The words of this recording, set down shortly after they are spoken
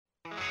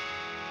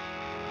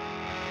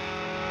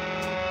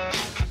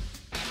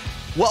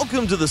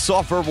Welcome to the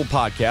Soft Verbal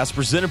Podcast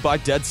presented by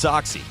Dead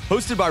Soxy.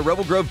 Hosted by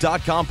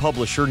RebelGrove.com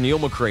publisher Neil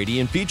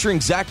McCready and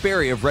featuring Zach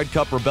Berry of Red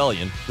Cup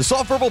Rebellion, the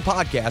Soft Verbal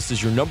Podcast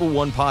is your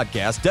 #1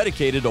 podcast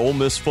dedicated to Ole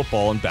Miss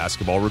football and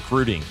basketball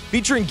recruiting.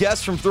 Featuring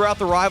guests from throughout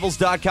the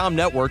Rivals.com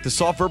network, the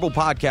Soft Verbal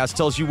Podcast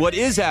tells you what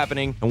is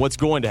happening and what's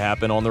going to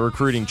happen on the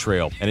recruiting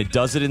trail. And it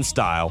does it in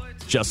style,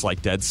 just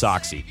like Dead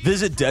Soxy.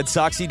 Visit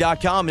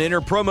DeadSoxy.com and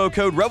enter promo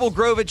code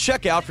RebelGrove at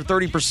checkout for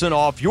 30%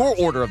 off your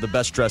order of the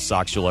best dress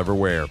socks you'll ever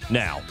wear.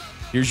 Now,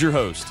 here's your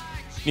host,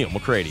 Neil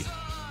McCready.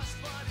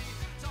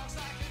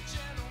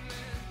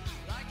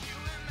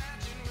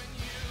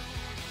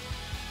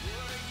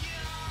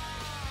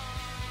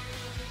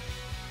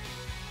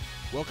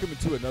 Welcome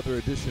to another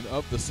edition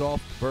of the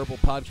Soft Verbal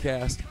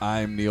Podcast.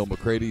 I'm Neil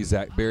McCready.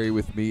 Zach Berry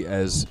with me,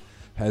 as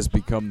has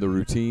become the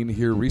routine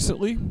here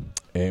recently.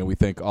 And we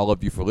thank all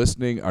of you for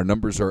listening. Our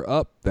numbers are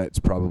up. That's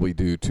probably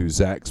due to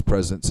Zach's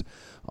presence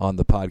on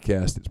the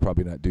podcast. It's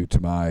probably not due to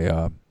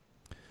my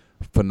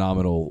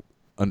phenomenal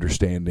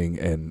understanding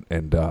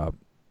and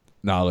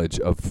knowledge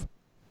of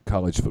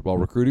college football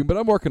recruiting, but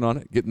I'm working on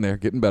it, getting there,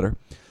 getting better.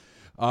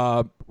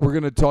 We're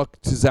going to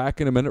talk to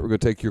Zach in a minute. We're going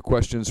to take your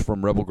questions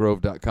from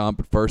rebelgrove.com,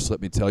 but first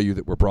let me tell you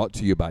that we're brought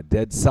to you by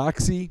Dead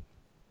Soxy.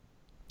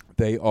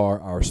 They are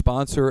our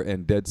sponsor,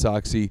 and Dead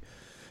Soxy,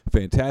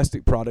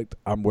 fantastic product.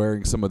 I'm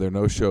wearing some of their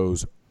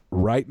no-shows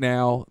right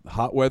now.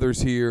 Hot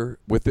weather's here.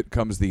 With it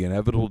comes the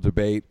inevitable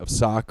debate of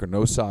sock or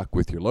no sock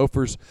with your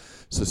loafers,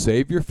 so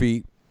save your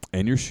feet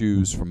and your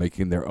shoes for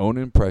making their own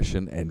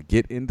impression and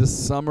get into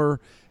summer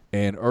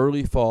and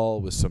early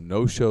fall with some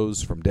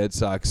no-shows from Dead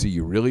Soxy.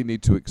 You really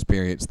need to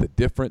experience the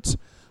difference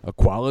a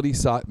quality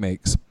sock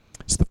makes.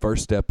 It's the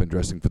first step in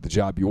dressing for the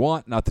job you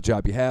want, not the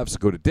job you have. So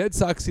go to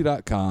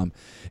deadsoxy.com,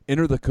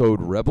 enter the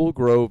code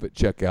RebelGrove at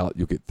checkout.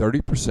 You'll get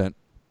 30%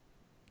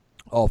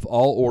 off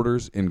all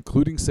orders,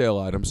 including sale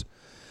items.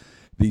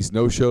 These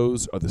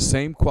no-shows are the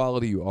same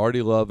quality you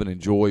already love and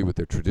enjoy with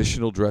their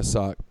traditional dress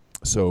sock.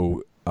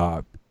 So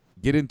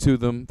get into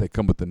them. They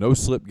come with the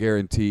no-slip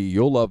guarantee.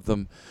 You'll love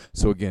them.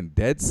 So, again,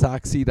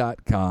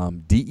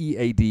 deadsoxy.com,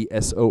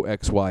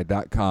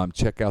 DEADSOXY.com.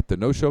 Check out the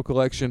no-show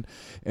collection.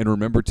 And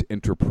remember to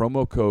enter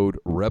promo code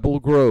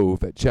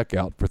RebelGrove at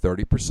checkout for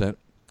 30%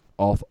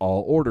 off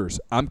all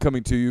orders. I'm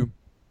coming to you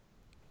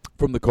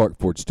from the Clark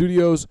Ford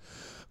Studios.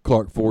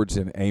 Clark Ford's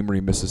in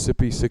Amory,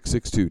 Mississippi,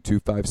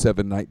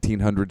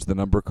 662-257-1900's the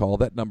number. Call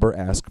that number.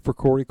 Ask for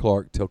Corey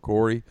Clark. Tell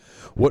Corey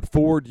what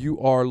Ford you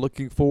are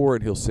looking for,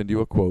 and he'll send you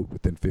a quote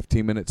within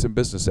 15 minutes in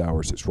business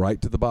hours. It's right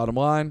to the bottom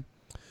line.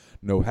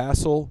 No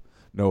hassle,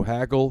 no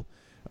haggle.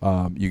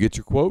 You get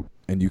your quote,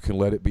 and you can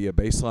let it be a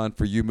baseline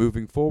for you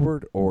moving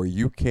forward, or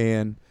you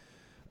can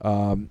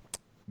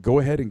go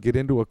ahead and get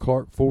into a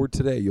Clark Ford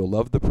today. You'll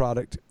love the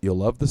product. You'll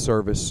love the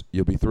service.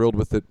 You'll be thrilled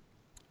with it.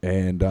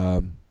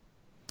 And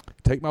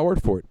take my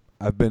word for it.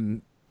 I've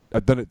done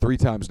it 3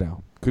 times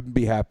now. Couldn't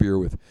be happier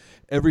with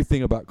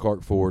everything about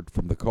Clark Ford,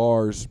 from the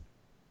cars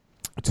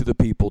to the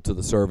people to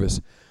the service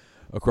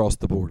across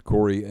the board.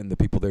 Corey and the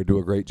people there do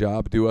a great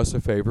job. Do us a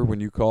favor when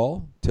you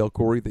call. Tell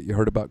Corey that you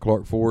heard about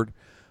Clark Ford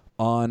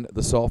on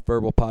the Soft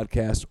Verbal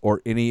Podcast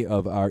or any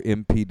of our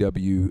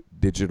MPW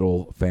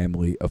digital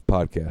family of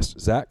podcasts.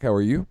 Zach, how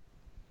are you?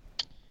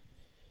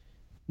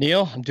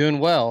 Neil, I'm doing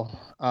well.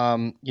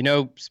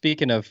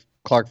 Speaking of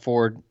Clark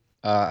Ford,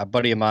 a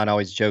buddy of mine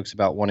always jokes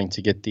about wanting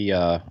to get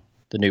the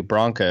new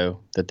Bronco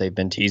that they've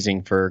been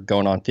teasing for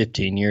going on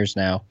 15 years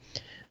now.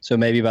 So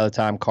maybe by the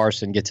time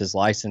Carson gets his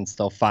license,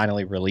 they'll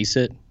finally release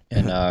it,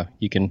 and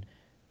you can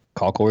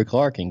call Corey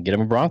Clark and get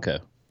him a Bronco.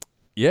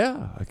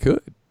 Yeah, I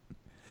could.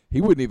 He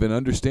wouldn't even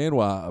understand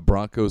why a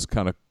Bronco's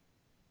kind of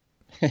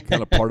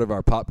part of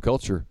our pop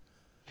culture.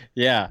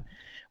 Yeah.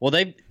 Well,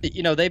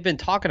 they've been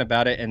talking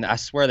about it, and I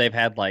swear they've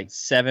had like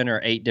 7 or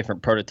 8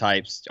 different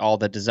prototypes. All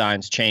the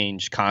designs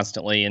change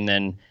constantly, and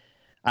then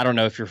I don't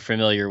know if you're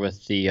familiar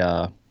with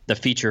the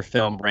feature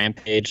film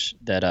Rampage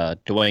that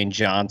Dwayne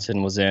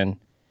Johnson was in,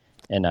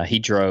 and he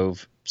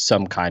drove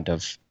some kind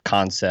of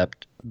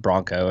concept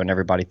Bronco, and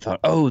everybody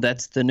thought, oh,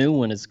 that's the new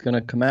one. It's going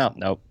to come out.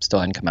 Nope, still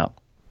hadn't come out.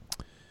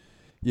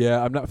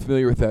 Yeah, I'm not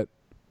familiar with that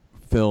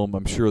film.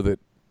 I'm sure that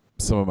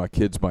some of my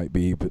kids might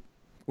be, but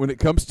when it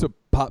comes to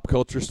pop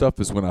culture stuff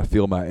is when I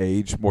feel my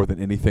age more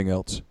than anything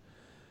else,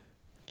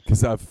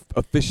 because I've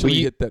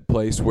officially hit that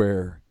place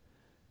where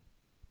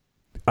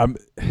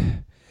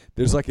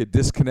there's like a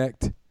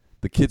disconnect.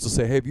 The kids will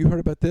say, hey, have you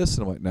heard about this?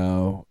 And I'm like,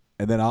 no.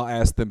 And then I'll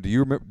ask them,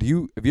 have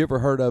you ever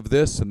heard of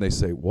this? And they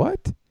say,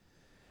 what?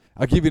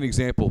 I'll give you an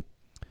example.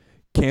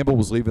 Campbell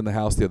was leaving the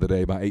house the other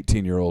day, my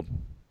 18-year-old,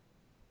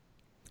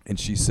 and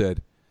she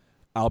said,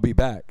 I'll be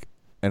back.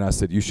 And I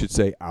said, you should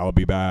say, I'll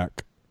be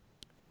back.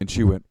 And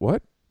she went,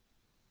 what?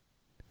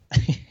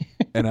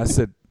 And I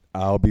said,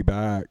 I'll be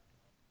back.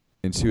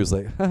 And she was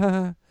like, ha, ha,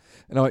 ha.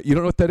 And I went, you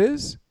don't know what that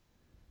is?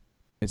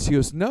 And she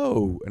goes,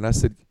 no. And I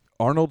said,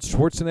 Arnold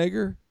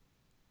Schwarzenegger?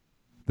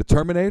 The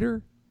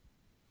Terminator?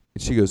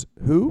 And she goes,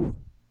 who?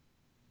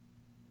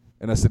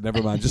 And I said,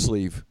 never mind, just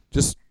leave.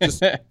 Just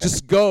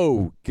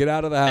go. Get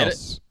out of the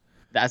house.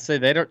 I say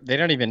they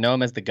don't even know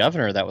him as the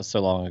governor. That was so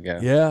long ago.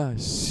 Yeah,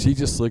 she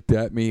just looked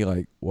at me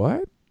like,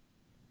 what?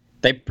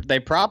 They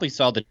probably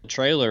saw the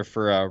trailer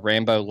for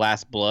Rambo: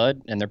 Last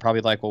Blood, and they're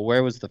probably like, well,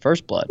 where was the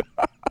first blood?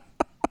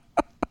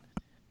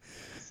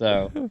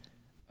 So,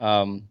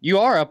 you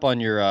are up on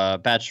your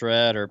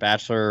Bachelorette or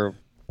Bachelor,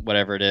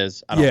 whatever it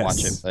is. I don't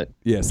watch it, but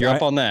yes, you're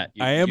up on that.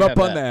 I am up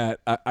on that.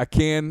 I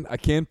can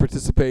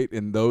participate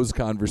in those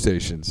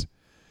conversations.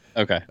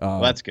 Okay,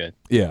 well, that's good.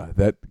 Yeah,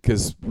 that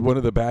because one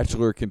of the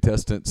Bachelor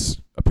contestants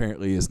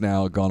apparently has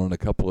now gone on a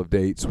couple of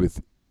dates with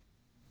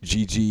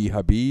Gigi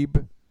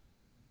Hadid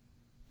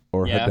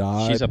or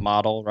Hadad. She's a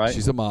model, right?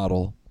 She's a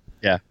model.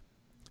 Yeah.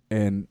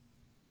 And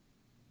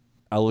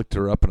I looked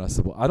her up and I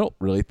said, well, I don't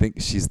really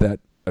think she's that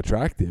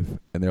attractive.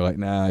 And they're like,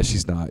 nah,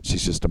 she's not.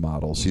 She's just a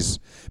model. She's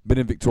been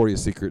in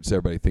Victoria's Secret, so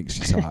everybody thinks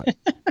she's hot.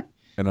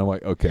 And I'm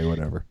like, okay,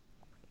 whatever.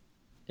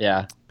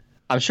 Yeah.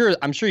 I'm sure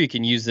you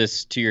can use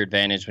this to your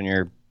advantage when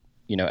you're,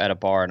 at a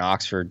bar in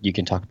Oxford. You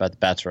can talk about the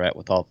Bachelorette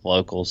with all the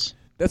locals.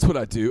 That's what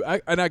I do.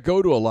 I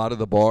go to a lot of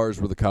the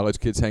bars where the college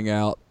kids hang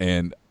out,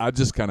 and I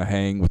just kind of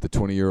hang with the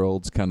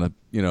 20-year-olds, kind of,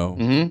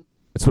 Mm-hmm.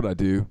 That's what I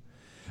do.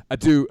 I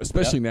do,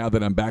 especially now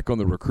that I'm back on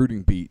the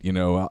recruiting beat.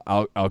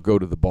 I'll go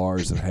to the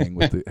bars and hang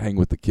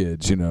with the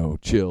kids.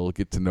 Chill,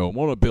 get to know them. I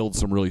want to build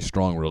some really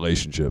strong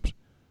relationships.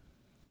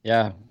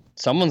 Yeah,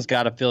 someone's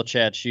got to fill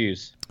Chad's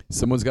shoes.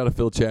 Someone's got to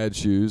fill Chad's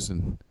shoes,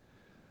 and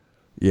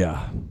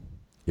yeah.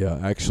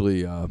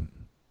 Actually, I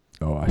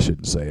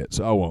shouldn't say it,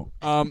 so I won't.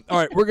 All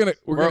right, we're gonna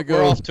go.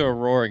 We're off to a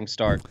roaring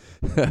start.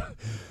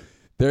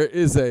 There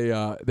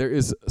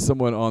is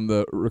someone on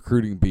the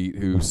recruiting beat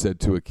who said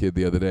to a kid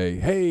the other day,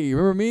 "Hey,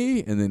 remember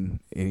me?" And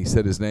he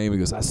said his name. He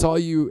goes, "I saw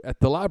you at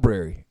the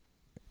library,"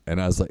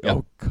 and I was like,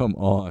 "Oh, come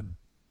on."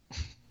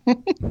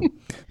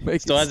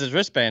 Still has his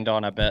wristband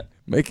on, I bet.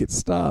 Make it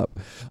stop.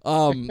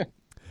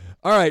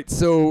 All right,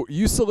 so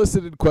you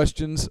solicited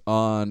questions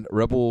on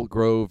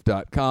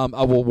rebelgrove.com.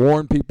 I will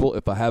warn people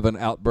if I have an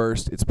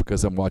outburst, it's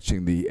because I'm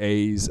watching the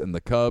A's and the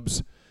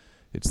Cubs.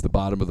 It's the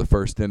bottom of the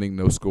first inning,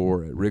 no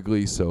score at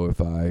Wrigley. So if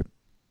I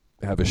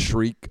have a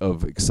shriek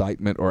of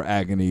excitement or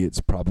agony,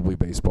 it's probably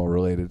baseball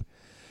related.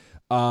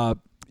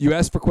 You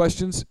asked for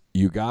questions.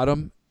 You got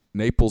them.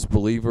 Naples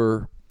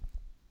Believer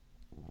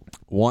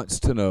wants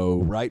to know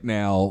right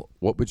now,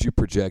 what would you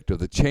project are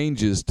the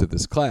changes to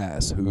this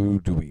class? Who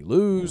do we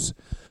lose?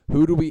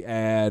 Who do we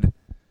add?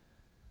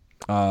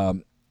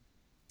 Who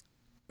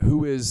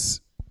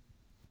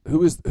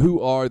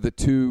are the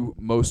two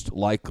most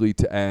likely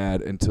to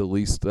add and to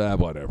least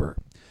whatever?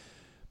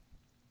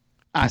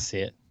 I see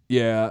it.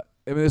 Yeah,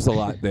 I mean, there's a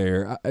lot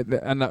there.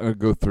 I'm not going to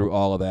go through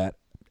all of that.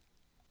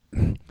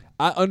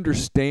 I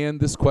understand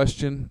this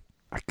question.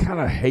 I kind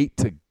of hate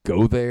to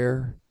go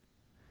there.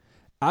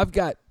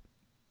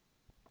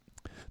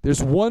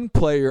 There's one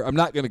player. I'm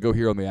not going to go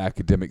here on the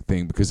academic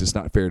thing because it's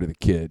not fair to the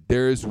kid.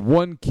 There is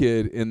one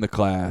kid in the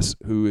class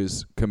who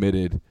is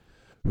committed,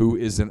 who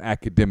is an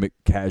academic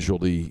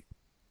casualty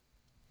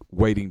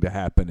waiting to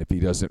happen if he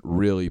doesn't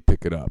really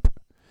pick it up.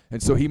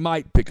 And so he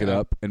might pick it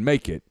up and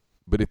make it,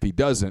 but if he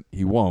doesn't,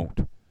 he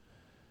won't.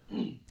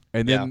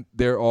 And then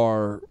there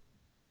are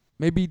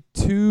maybe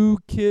two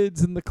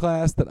kids in the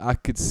class that I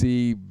could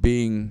see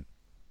being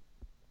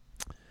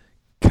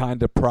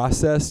kind of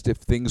processed if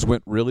things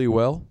went really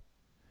well.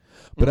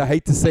 But I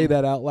hate to say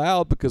that out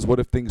loud because what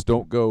if things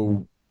don't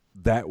go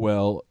that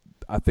well?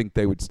 I think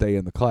they would stay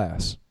in the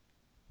class.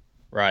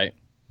 Right.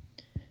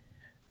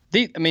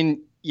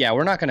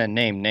 We're not going to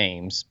name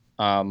names.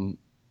 I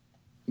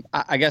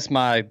guess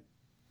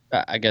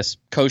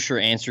kosher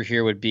answer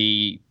here would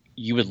be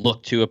you would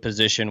look to a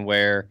position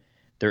where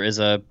there is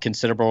a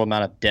considerable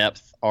amount of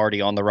depth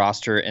already on the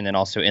roster and then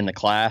also in the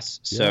class.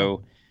 Yeah.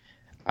 So,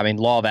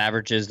 law of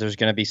averages, there's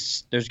going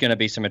to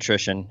be some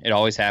attrition. It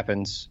always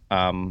happens.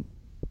 I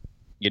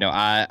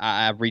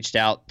reached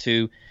out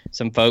to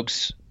some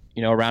folks,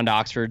 around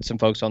Oxford, some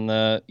folks on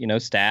the,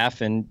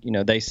 staff, and,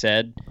 they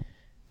said,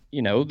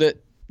 that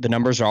the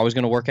numbers are always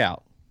going to work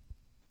out.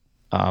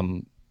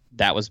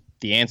 That was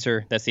the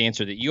answer. That's the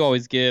answer that you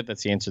always give.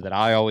 That's the answer that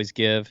I always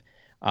give.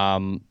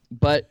 And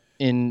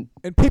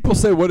people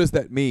say, what does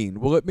that mean?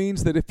 Well, it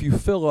means that if you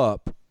fill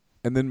up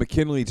and then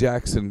McKinley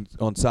Jackson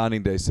on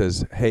signing day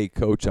says, hey,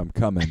 coach, I'm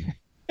coming.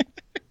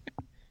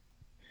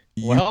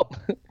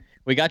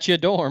 We got you a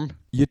dorm.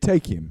 You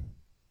take him.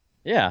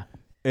 Yeah.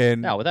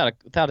 And no, without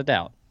a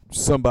doubt.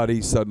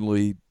 Somebody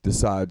suddenly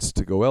decides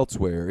to go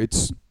elsewhere.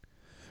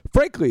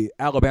 Frankly,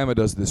 Alabama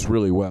does this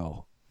really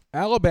well.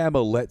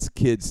 Alabama lets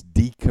kids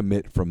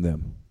decommit from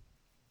them.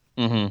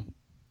 Mm-hmm.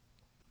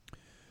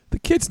 The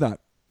kid's not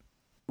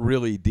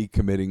really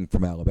decommitting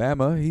from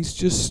Alabama. He's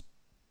just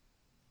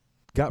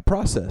got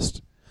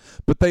processed.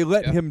 But they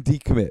let him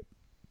decommit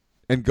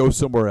and go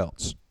somewhere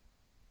else.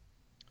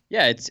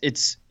 Yeah,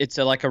 it's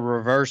like a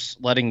reverse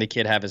letting the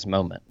kid have his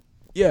moment.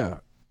 Yeah,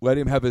 let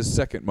him have his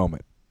second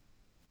moment.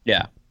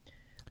 Yeah.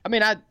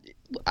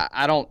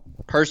 I don't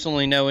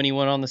personally know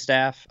anyone on the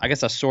staff. I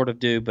guess I sort of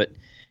do, but,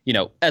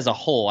 as a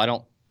whole, I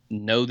don't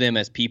know them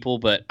as people,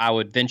 but I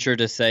would venture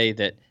to say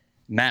that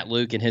Matt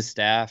Luke and his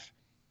staff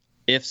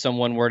if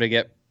someone were to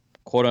get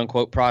quote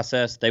unquote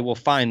processed, they will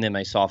find them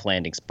a soft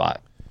landing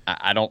spot.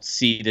 I don't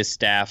see this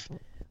staff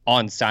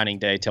on signing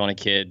day telling a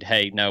kid,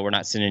 hey, no, we're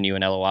not sending you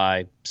an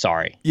LOI.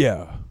 Sorry.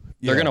 Yeah.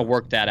 They're going to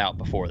work that out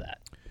before that.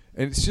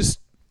 And it's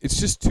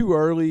just too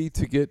early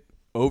to get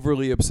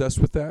overly obsessed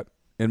with that,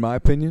 in my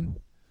opinion.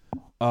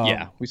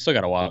 We still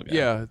got a while to go.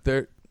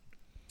 Yeah,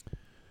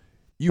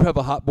 you have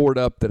a hot board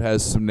up that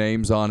has some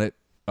names on it.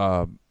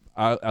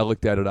 I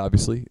looked at it,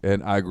 obviously,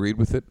 and I agreed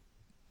with it.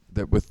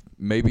 That with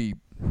maybe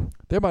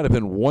there might have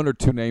been one or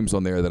two names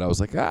on there that I was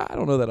like, I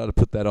don't know that I'd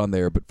put that on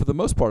there. But for the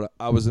most part,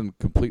 I was in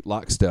complete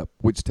lockstep,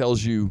 which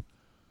tells you,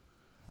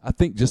 I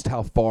think, just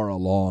how far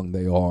along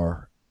they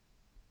are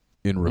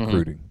in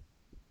recruiting.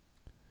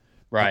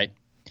 Mm-hmm. Right.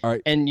 All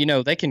right. And,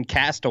 they can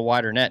cast a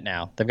wider net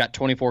now. They've got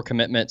 24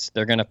 commitments.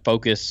 They're going to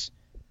focus,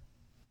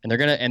 and they're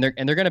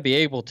going to be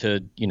able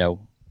to,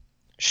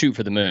 shoot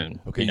for the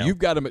moon. Okay, you've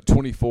got them at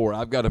 24.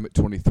 I've got them at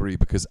 23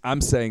 because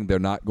I'm saying they're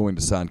not going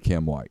to sign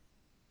Cam White.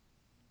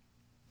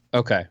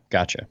 Okay,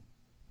 gotcha.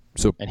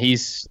 So and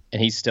he's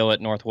still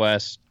at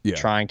Northwest,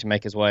 trying to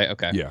make his way.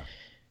 Okay.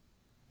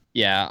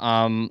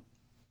 Yeah.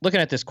 Looking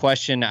at this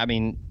question, I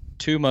mean,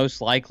 two most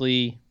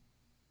likely.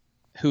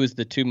 Who is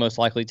the two most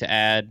likely to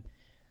add?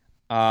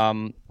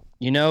 And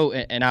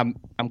I'm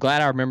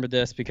glad I remembered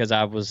this because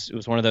it was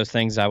one of those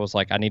things I was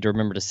like, I need to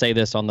remember to say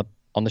this on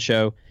the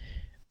show.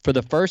 For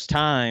the first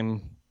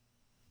time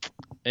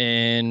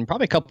in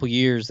probably a couple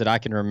years that I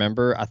can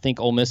remember, I think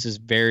Ole Miss is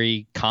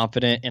very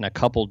confident in a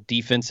couple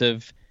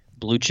defensive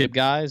blue chip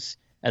guys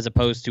as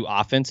opposed to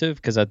offensive,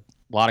 because a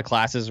lot of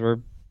classes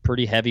were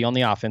pretty heavy on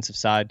the offensive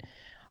side.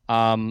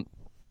 I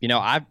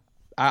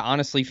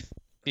honestly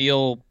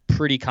feel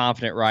pretty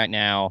confident right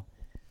now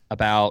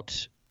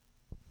about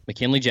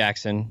McKinley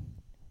Jackson,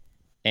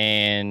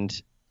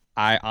 and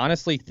I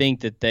honestly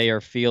think that they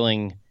are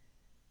feeling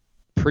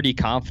pretty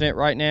confident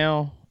right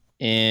now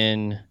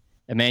in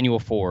Emmanuel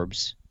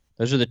Forbes.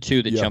 Those are the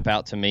two that jump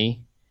out to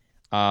me.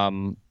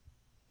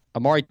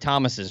 Amari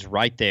Thomas is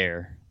right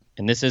there,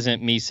 and this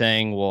isn't me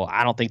saying, well,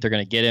 I don't think they're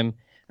going to get him.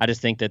 I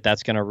just think that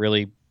that's going to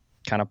really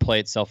kind of play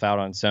itself out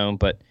on its own.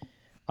 But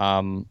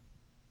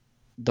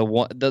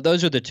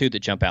those are the two that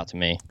jump out to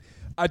me.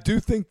 I do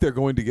think they're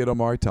going to get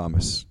Amari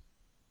Thomas,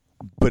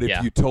 but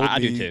if you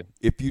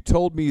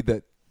told me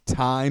that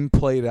time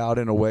played out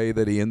in a way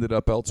that he ended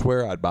up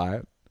elsewhere, I'd buy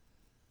it.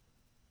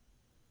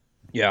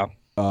 Yeah.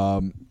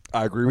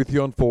 I agree with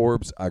you on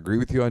Forbes. I agree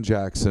with you on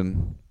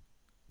Jackson.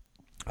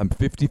 I'm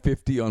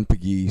 50-50 on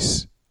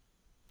Pegues.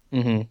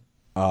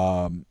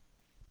 Mm-hmm.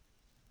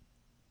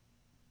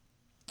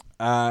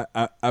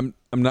 I'm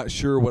not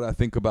sure what I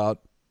think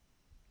about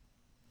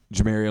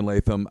Jamarian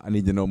Latham. I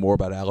need to know more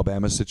about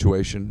Alabama's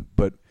situation.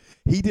 But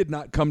he did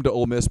not come to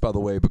Ole Miss, by the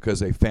way,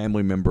 because a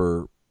family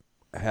member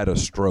had a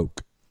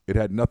stroke. It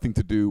had nothing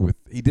to do with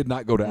 – he did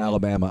not go to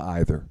Alabama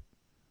either.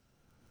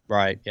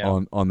 Right,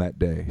 yeah. On that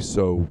day.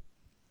 So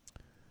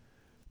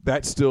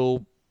that's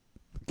still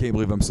 – can't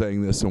believe I'm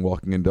saying this and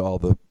walking into all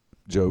the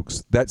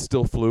jokes. That's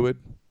still fluid.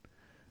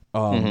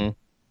 And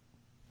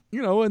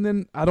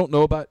then I don't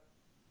know about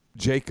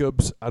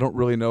Jacobs. I don't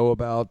really know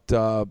about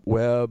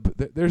Webb.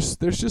 There's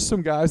just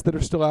some guys that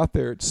are still out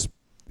there.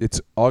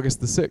 It's August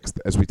the 6th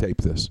as we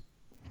tape this.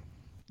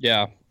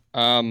 Yeah.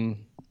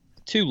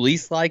 Two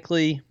least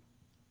likely.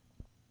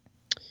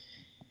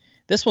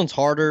 This one's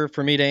harder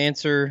for me to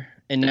answer,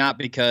 and not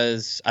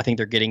because I think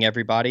they're getting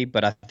everybody,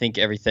 but I think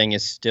everything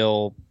is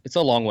still – it's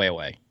a long way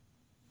away.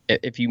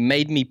 If you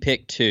made me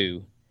pick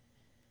two,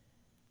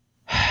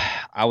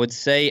 I would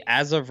say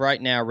as of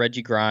right now,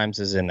 Reggie Grimes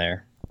is in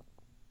there.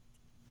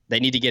 They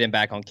need to get him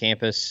back on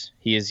campus.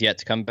 He is yet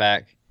to come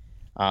back.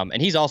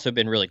 And he's also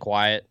been really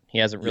quiet. He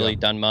hasn't really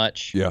done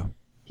much. Yeah.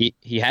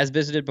 He has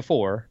visited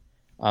before.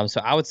 So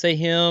I would say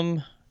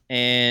him,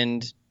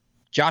 and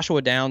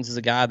Joshua Downs is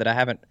a guy that I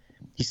haven't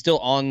 – he's still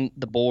on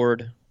the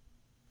board,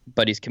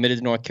 but he's committed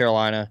to North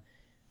Carolina,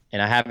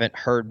 and I haven't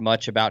heard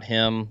much about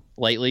him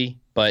lately.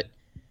 But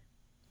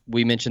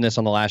we mentioned this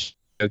on the last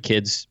show.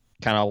 Kids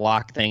kind of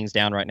lock things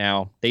down right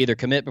now. They either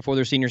commit before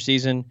their senior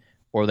season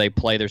or they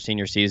play their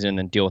senior season and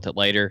then deal with it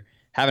later.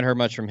 Haven't heard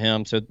much from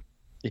him. So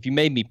if you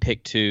made me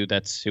pick two,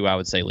 that's who I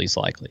would say least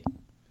likely.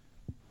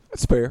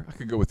 That's fair. I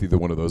could go with either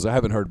one of those. I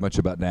haven't heard much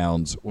about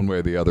Downs one way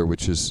or the other,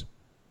 which is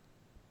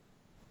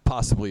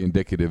possibly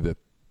indicative that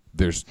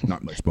there's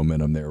not much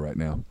momentum there right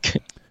now.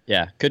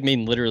 Yeah, could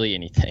mean literally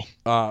anything.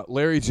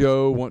 Larry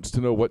Joe wants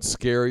to know what's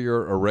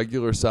scarier, a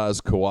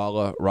regular-sized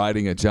koala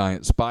riding a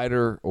giant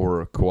spider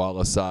or a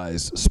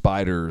koala-sized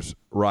spiders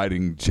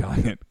riding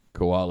giant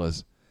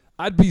koalas.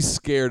 I'd be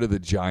scared of the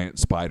giant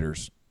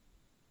spiders.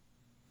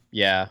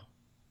 Yeah.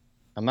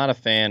 I'm not a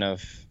fan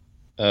of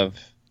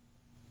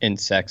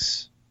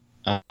insects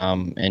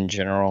in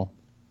general.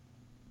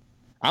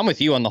 I'm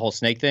with you on the whole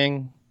snake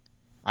thing.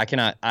 I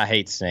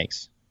hate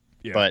snakes.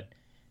 Yeah. But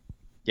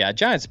yeah,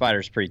 giant spider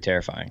is pretty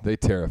terrifying. They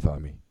terrify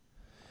me.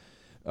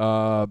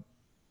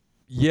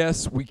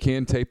 Yes, we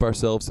can tape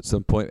ourselves at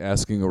some point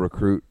asking a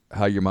recruit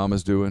how your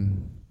mama's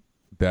doing.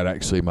 That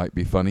actually might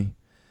be funny.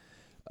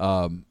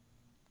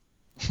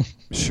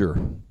 Sure.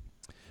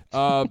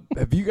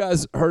 Have you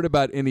guys heard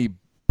about any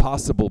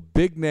possible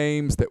big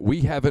names that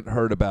we haven't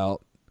heard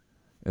about?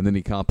 And then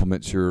he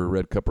compliments your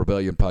Red Cup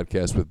Rebellion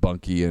podcast with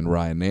Bunky and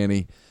Ryan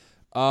Nanny.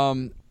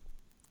 I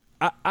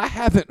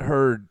haven't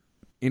heard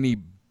any.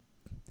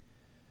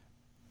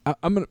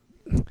 I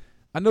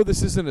know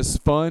this isn't as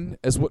fun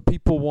as what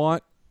people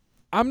want.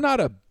 I'm not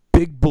a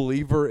big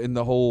believer in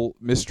the whole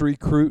mystery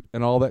recruit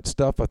and all that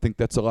stuff. I think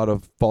that's a lot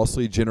of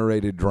falsely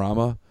generated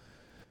drama.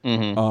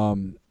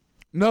 Mm-hmm.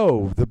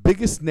 No, the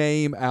biggest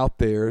name out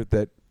there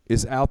that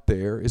is out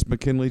there is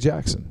McKinley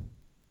Jackson.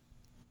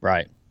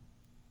 Right.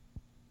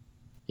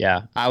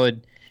 Yeah, I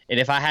would. And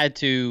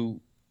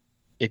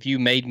if you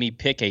made me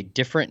pick a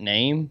different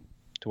name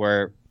to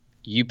where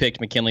you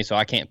picked McKinley, so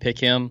I can't pick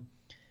him,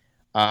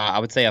 I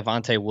would say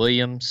Avante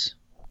Williams,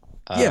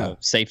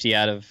 safety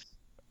out of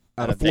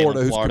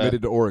Florida, who's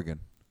committed to Oregon.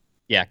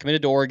 Yeah,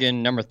 committed to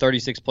Oregon, number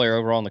 36 player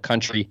overall in the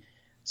country.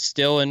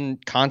 Still in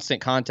constant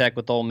contact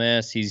with Ole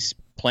Miss. He's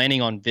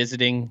planning on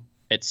visiting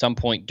at some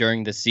point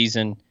during the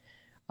season.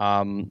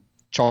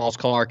 Charles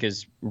Clark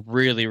has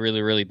really,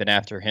 really, really been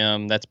after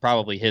him. That's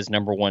probably his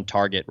number one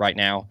target right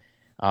now.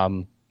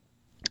 And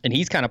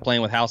he's kind of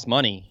playing with house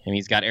money. I mean,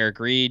 he's got Eric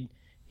Reed.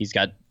 He's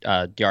got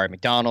D.R.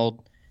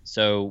 McDonald.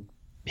 So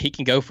he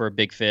can go for a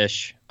big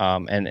fish.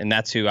 And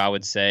that's who I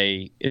would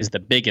say is the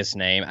biggest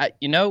name.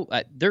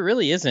 There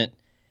really isn't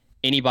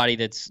anybody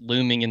that's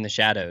looming in the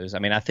shadows. I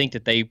mean, I think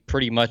that they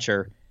pretty much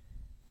are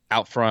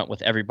out front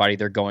with everybody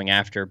they're going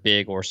after,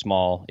 big or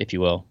small, if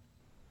you will.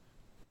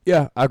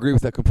 Yeah, I agree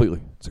with that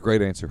completely. It's a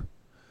great answer.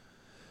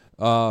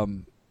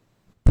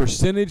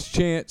 Percentage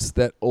chance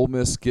that Ole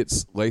Miss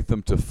gets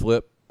Latham to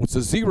flip. It's a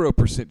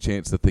 0%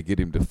 chance that they get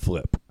him to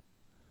flip.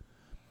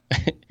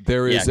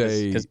 There is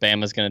because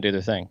Bama's going to do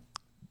their thing.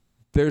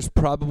 There's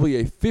probably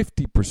a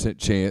 50%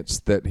 chance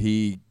that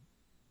he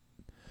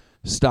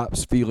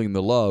stops feeling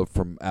the love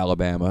from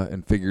Alabama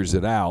and figures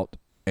it out,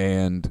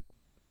 and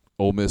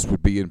Ole Miss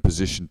would be in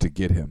position to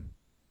get him.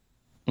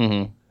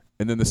 Mm-hmm.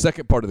 And then the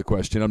second part of the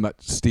question, I'm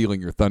not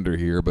stealing your thunder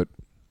here, but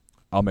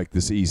I'll make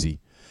this easy.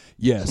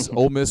 Yes,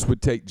 Ole Miss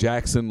would take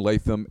Jackson,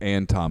 Latham,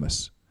 and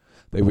Thomas.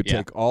 They would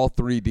take all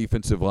three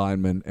defensive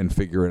linemen and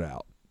figure it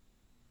out.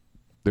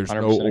 There's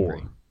no or.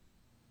 Agree.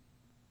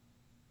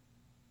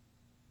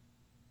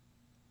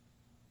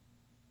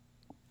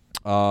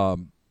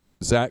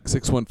 Zach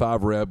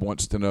 615 Reb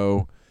wants to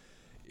know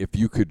if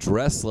you could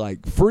dress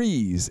like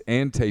Freeze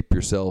and tape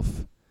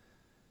yourself,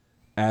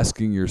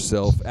 asking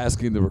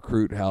the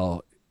recruit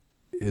how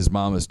his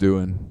mom is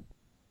doing.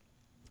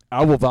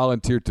 I will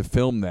volunteer to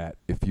film that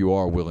if you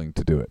are willing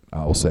to do it.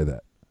 I will say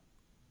that.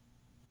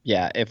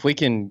 Yeah, if we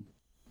can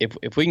get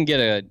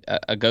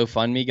a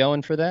GoFundMe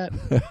going for that,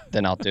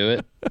 then I'll do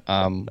it.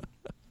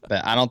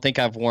 But I don't think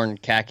I've worn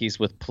khakis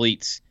with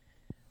pleats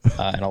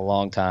in a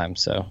long time.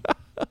 So,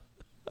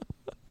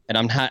 and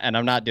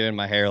I'm not doing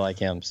my hair like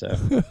him. So,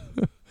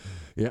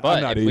 yeah, but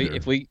I'm not either.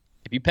 if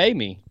you pay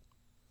me,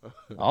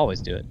 I'll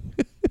always do it.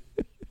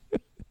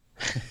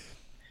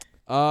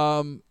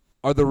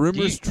 Are the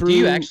rumors true? Do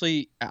you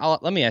actually?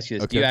 Let me ask you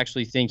this: Okay. Do you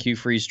actually think Hugh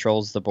Freeze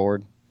trolls the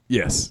board?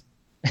 Yes.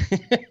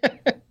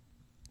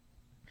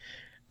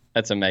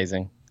 That's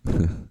amazing.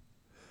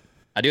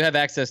 I do have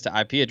access to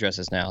IP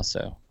addresses now,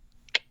 so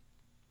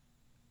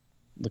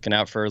looking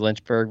out for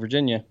Lynchburg,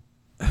 Virginia.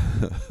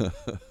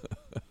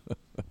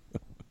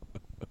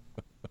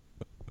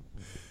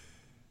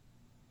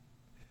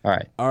 All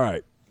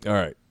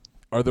right.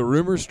 Are the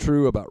rumors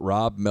true about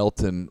Rob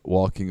Melton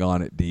walking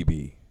on at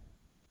DB?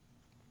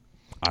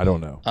 I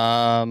don't know.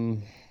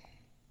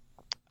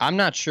 I'm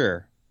not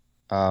sure.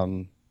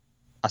 I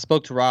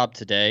spoke to Rob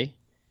today.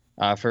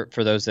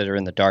 For those that are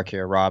in the dark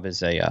here, Rob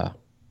is a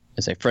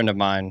friend of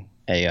mine,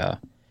 a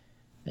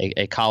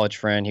college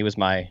friend. He was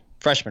my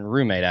freshman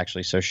roommate,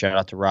 actually. So shout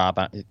out to Rob.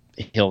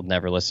 He'll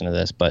never listen to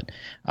this, but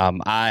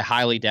I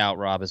highly doubt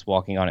Rob is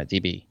walking on at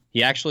DB.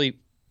 He actually,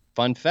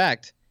 fun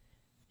fact,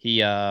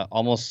 he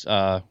almost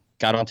got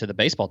onto the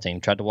baseball team,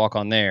 tried to walk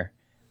on there,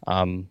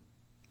 and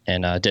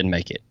didn't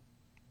make it.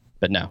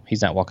 But no,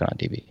 he's not walking on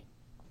DB.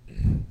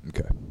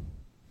 Okay.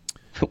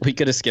 We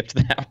could have skipped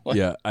that one.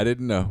 Yeah, I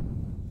didn't know.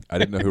 I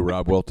didn't know who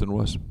Rob Welton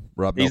was.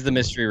 He's the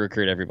mystery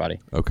recruit,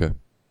 everybody. Okay.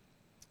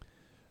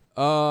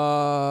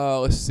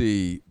 Let's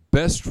see.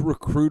 Best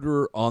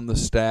recruiter on the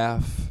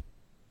staff.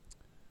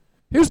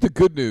 Here's the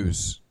good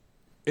news.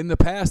 In the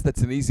past,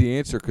 that's an easy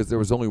answer because there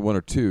was only one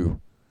or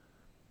two.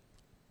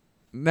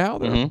 Now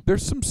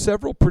there's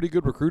several pretty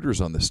good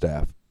recruiters on the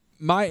staff.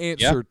 My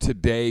answer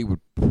today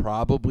would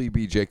probably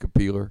be Jacob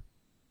Peeler.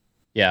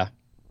 Yeah.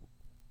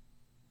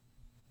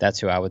 That's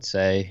who I would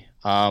say.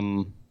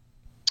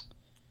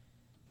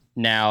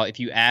 Now, if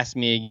you ask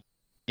me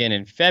again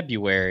in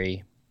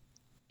February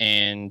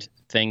and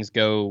things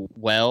go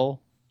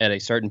well at a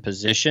certain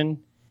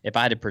position, if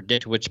I had to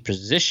predict which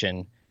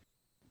position,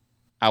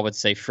 I would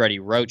say Freddie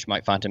Roach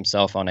might find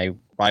himself on a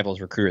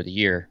Rivals Recruiter of the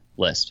Year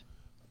list.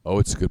 Oh,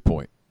 it's a good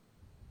point.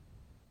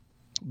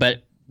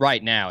 But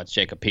right now, it's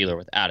Jacob Peeler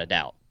without a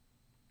doubt.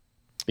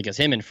 Because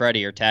him and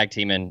Freddie are tag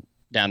teaming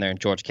down there in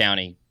George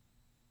County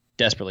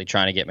desperately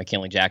trying to get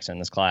McKinley Jackson in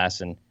this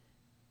class, and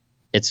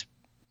it's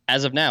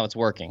as of now it's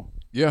working.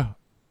 Yeah.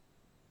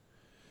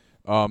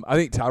 I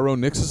think Tyrone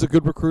Nix is a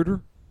good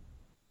recruiter.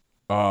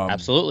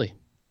 Absolutely.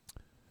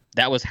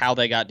 That was how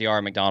they got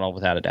D.R. McDonald,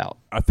 without a doubt.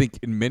 I think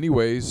in many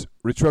ways,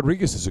 Rich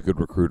Rodriguez is a good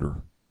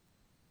recruiter.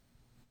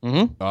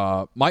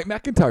 Mm-hmm. Mike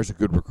McIntyre's a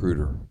good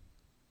recruiter.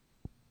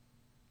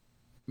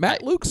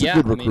 Matt Luke's a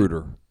good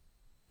recruiter.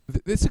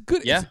 It's a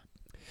good. Yeah.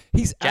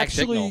 He's Jack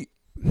actually.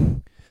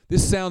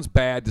 This sounds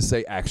bad to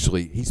say.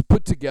 Actually, he's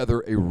put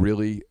together a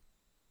really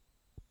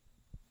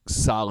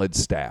solid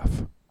staff.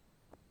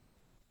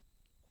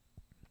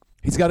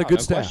 He's got a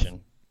good staff.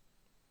 Question.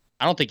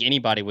 I don't think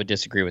anybody would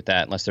disagree with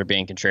that unless they're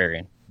being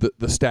contrarian.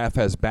 The staff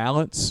has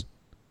balance.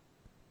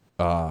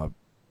 It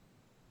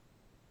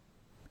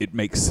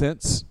makes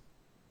sense.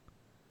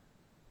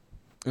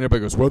 And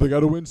everybody goes, well, they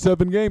got to win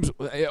 7 games.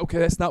 Okay,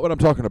 that's not what I'm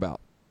talking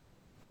about.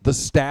 The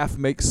staff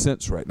makes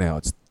sense right now.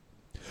 It's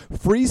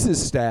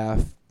Freeze's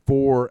staff,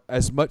 for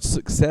as much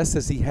success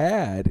as he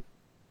had,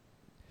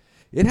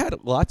 it had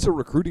lots of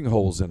recruiting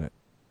holes in it.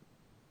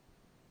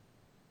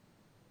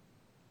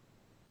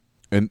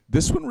 And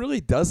this one really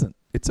doesn't.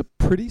 It's a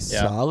pretty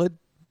solid,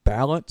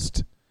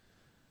 balanced.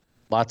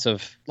 Lots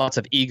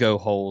of ego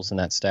holes in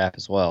that staff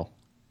as well.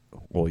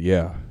 Well,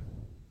 yeah,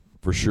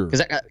 for sure.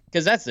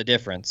 Because that's the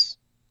difference.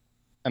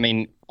 I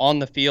mean, on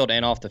the field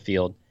and off the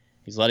field,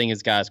 he's letting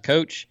his guys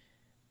coach,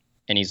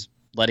 and he's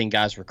letting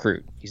guys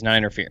recruit. He's not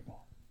interfering.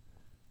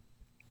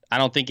 I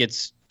don't think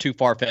it's too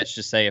far-fetched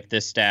to say if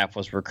this staff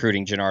was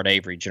recruiting Jannard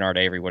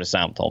Avery would have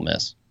signed with Ole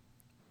Miss.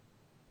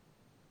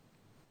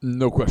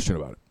 No question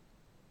about it.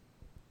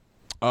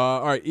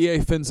 All right, EA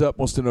fins up,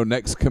 wants to know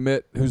next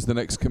commit. Who's the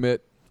next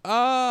commit?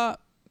 I'll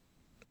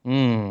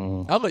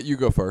let you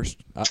go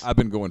first. I've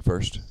been going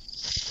first.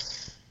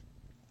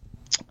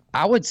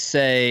 I would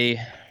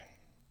say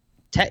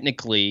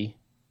technically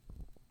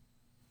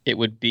it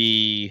would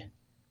be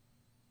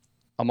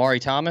Amari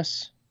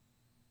Thomas.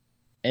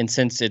 And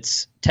since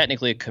it's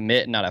technically a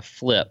commit, not a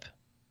flip,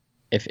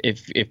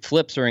 if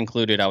flips are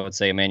included, I would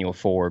say Emmanuel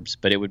Forbes,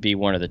 but it would be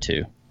one of the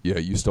two. Yeah,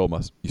 you stole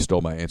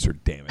my answer.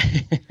 Damn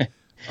it.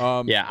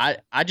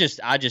 I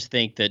just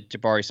think that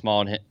Jabari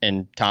Small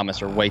and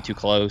Thomas are way too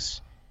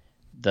close.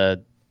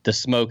 The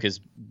smoke is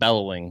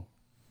bellowing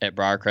at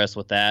Briarcrest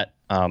with that.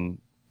 Now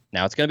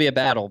it's going to be a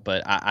battle,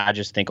 but I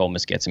just think Ole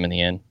Miss gets him in the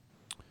end.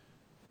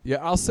 Yeah,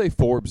 I'll say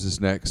Forbes is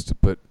next,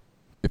 but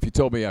if you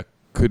told me I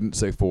couldn't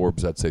say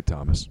Forbes, I'd say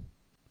Thomas.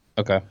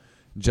 Okay.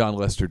 John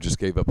Lester just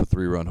gave up a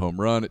 3-run home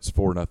run. It's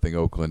 4-0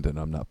 Oakland, and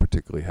I'm not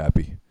particularly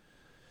happy.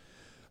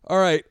 All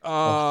right,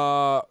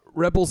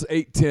 Rebels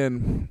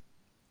 810.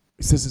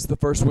 He says it's the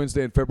first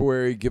Wednesday in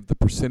February. Give the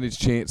percentage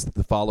chance that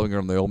the following are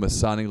on the Ole Miss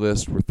signing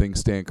list where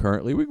things stand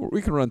currently.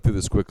 We can run through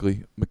this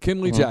quickly.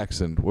 McKinley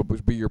Jackson, what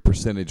would be your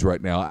percentage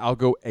right now? I'll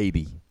go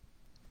 80.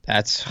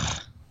 That's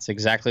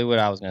exactly what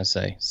I was going to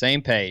say.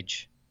 Same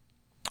page.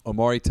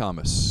 Omari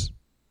Thomas.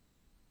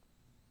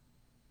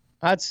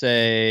 I'd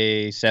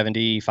say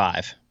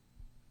 75.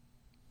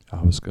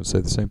 I was going to say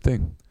the same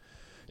thing.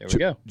 There we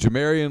go.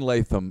 Jamarian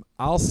Latham,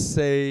 I'll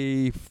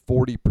say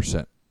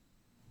 40%.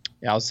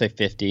 Yeah, I'll say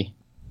 50.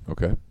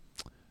 Okay.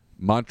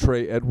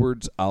 Montre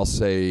Edwards, I'll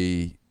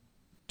say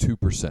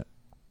 2%.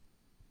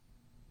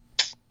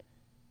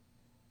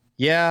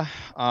 Yeah,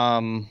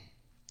 a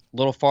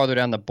little farther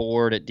down the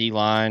board at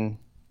D-line,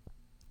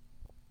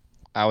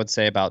 I would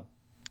say about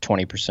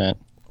 20%.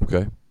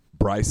 Okay.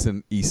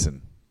 Bryson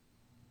Eason.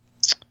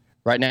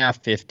 Right now,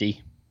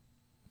 50.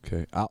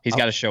 Okay. He's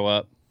got to show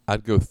up.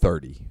 I'd go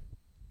 30.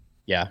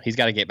 Yeah, he's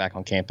got to get back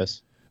on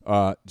campus.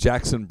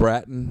 Jackson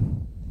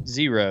Bratton.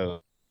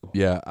 0.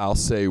 Yeah, I'll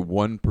say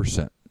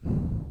 1%.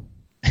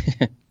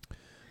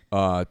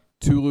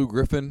 Tulu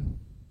Griffin.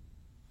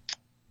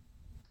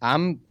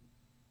 I'm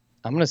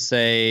gonna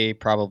say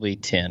probably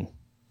 10.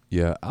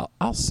 Yeah,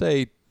 I'll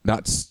say,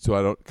 not so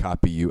I don't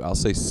copy you, I'll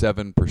say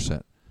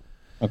 7%.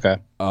 Okay.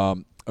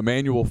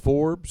 Emmanuel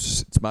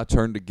Forbes, it's my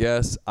turn to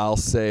guess. I'll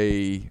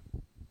say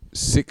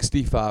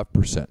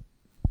 65%.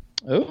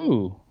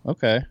 Ooh,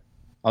 okay.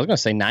 I was gonna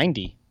say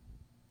 90.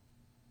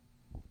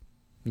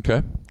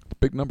 Okay,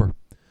 big number.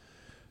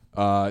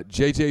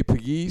 JJ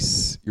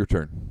Pegues, your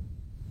turn.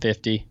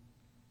 50.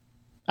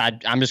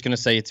 I'm just gonna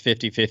say it's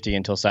 50-50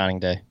 until signing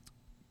day.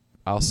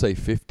 I'll say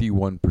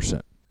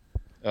 51%.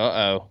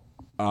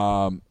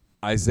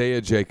 Isaiah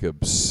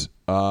Jacobs,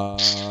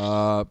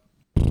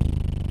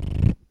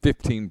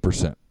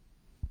 15%.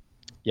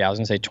 Yeah, I was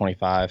gonna say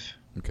 25.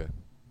 Okay,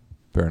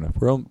 fair enough.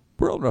 We're on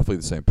roughly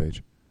the same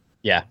page.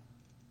 Yeah.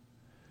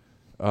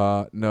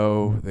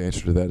 No, the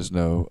answer to that is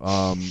no.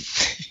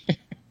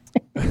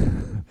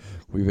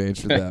 We've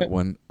answered that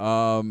one.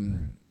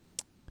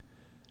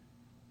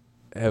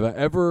 Have I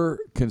ever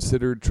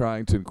considered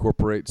trying to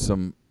incorporate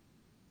some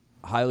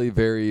highly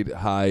varied,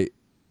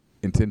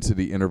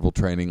 high-intensity interval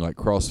training like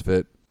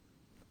CrossFit?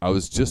 I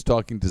was just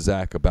talking to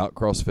Zach about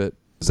CrossFit.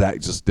 Zach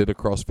just did a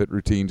CrossFit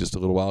routine just a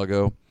little while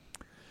ago.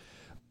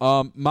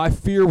 My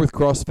fear with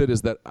CrossFit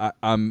is that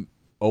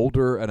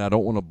older, and I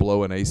don't want to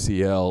blow an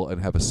ACL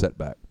and have a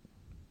setback.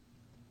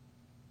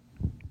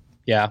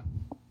 Yeah,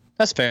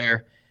 that's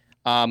fair.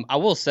 I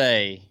will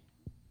say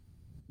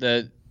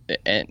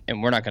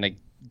and we're not going to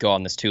go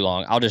on this too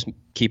long. I'll just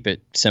keep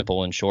it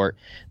simple and short.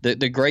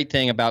 The great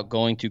thing about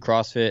going to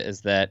CrossFit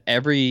is that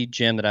every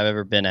gym that I've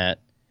ever been at,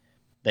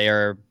 they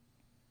are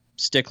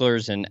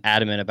sticklers and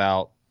adamant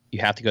about you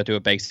have to go through a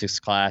basics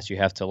class. You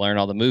have to learn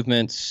all the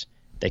movements.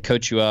 They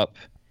coach you up.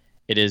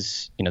 It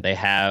is, they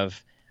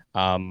have,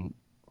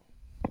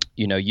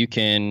 you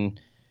can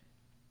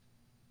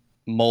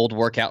mold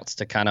workouts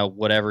to kind of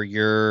whatever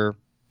your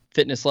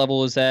fitness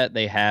level is at.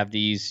 They have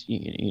these,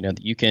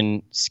 you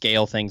can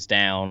scale things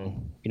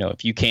down.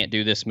 If you can't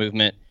do this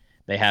movement,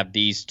 they have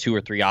these 2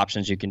 or 3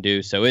 options you can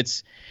do. So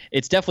it's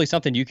definitely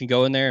something you can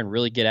go in there and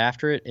really get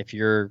after it if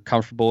you're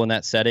comfortable in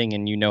that setting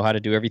and you know how to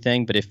do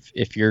everything. But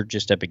if you're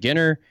just a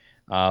beginner,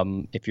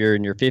 if you're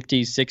in your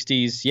 50s,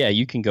 60s, yeah,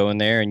 you can go in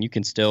there and you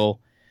can still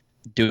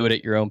do it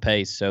at your own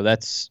pace. So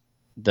that's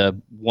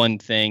the one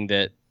thing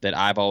that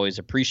I've always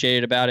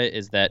appreciated about it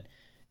is that,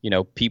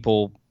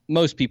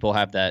 most people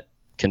have that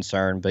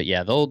concern, but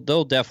yeah,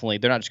 they'll definitely,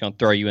 they're not just going to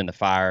throw you in the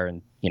fire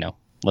and,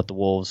 let the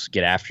wolves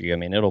get after you. I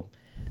mean,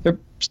 they're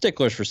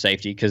sticklers for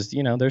safety because,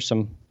 there's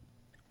some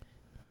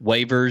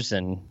waivers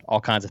and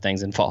all kinds of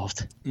things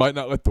involved. Might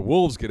not let the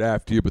wolves get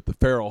after you, but the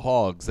feral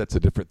hogs, that's a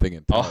different thing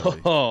entirely.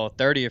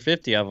 30 or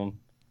 50 of them.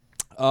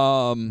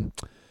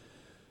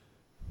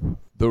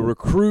 The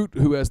recruit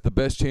who has the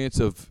best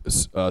chance of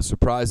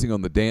surprising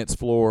on the dance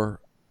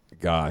floor,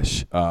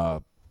 gosh.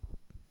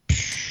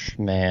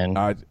 Man.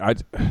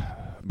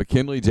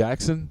 McKinley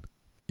Jackson,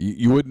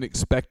 you wouldn't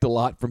expect a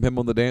lot from him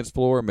on the dance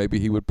floor. Maybe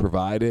he would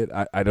provide it.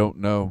 I don't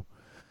know.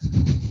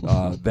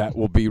 That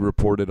will be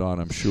reported on,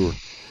 I'm sure.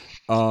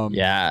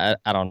 Yeah,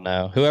 I don't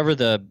know. Whoever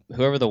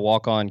the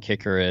walk-on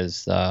kicker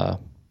is,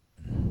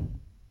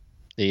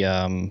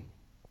 it's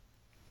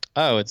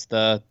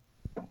the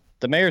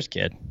mayor's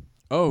kid.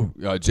 Oh,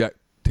 Jack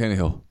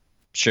Tannehill.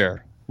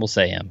 Sure, we'll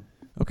say him.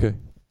 Okay.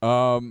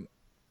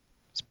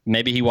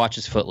 Maybe he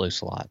watches Footloose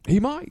a lot. He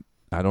might.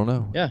 I don't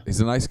know. Yeah. He's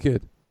a nice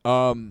kid.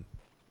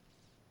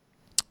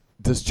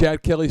 Does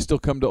Chad Kelly still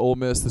come to Ole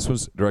Miss? This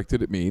one's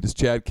directed at me. Does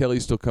Chad Kelly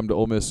still come to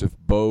Ole Miss if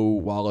Bo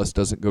Wallace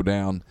doesn't go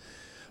down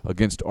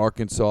against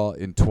Arkansas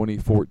in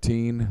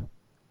 2014?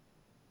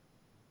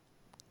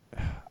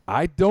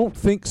 I don't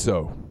think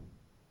so.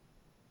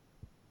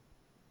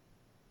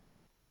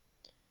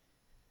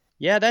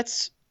 Yeah,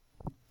 that's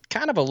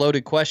kind of a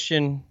loaded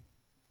question.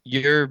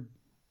 You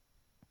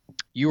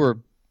were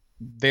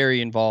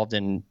very involved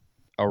in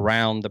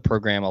around the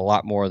program a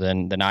lot more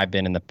than I've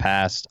been in the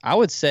past. I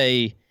would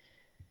say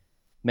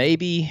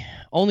maybe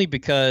only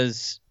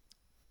because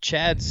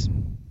Chad's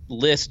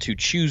list to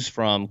choose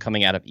from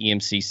coming out of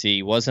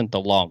EMCC wasn't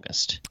the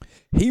longest.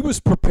 He was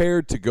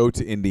prepared to go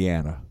to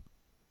Indiana.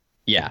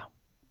 Yeah.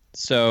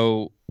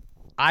 So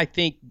I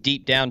think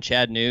deep down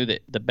Chad knew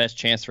that the best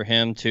chance for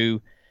him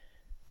to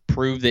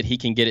prove that he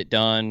can get it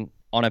done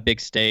on a big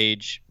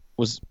stage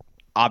was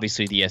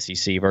obviously the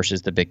SEC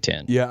versus the Big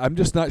Ten. Yeah, I'm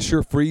just not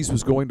sure Freeze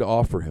was going to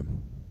offer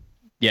him.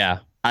 Yeah.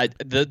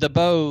 The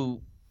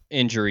Bo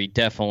injury,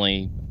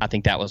 definitely, I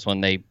think that was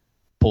when they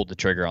pulled the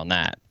trigger on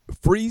that.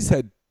 Freeze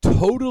had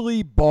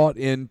totally bought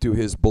into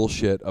his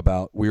bullshit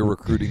about we're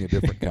recruiting a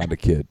different kind of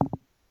kid.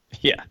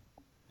 Yeah.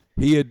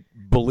 He had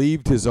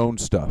believed his own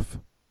stuff.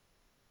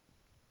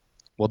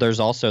 Well, there's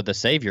also the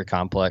savior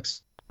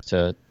complex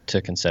to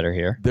consider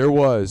here. There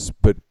was,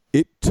 but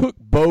it took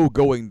Bo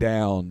going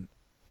down.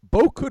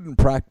 Bo couldn't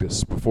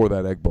practice before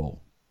that Egg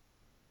Bowl.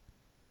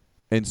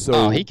 And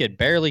so he could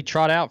barely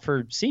trot out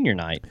for senior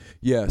night.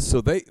 Yeah,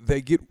 so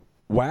they get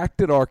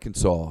whacked at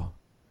Arkansas,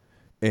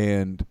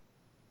 and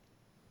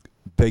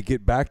they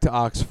get back to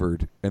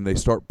Oxford, and they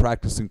start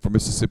practicing for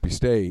Mississippi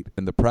State,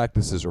 and the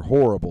practices are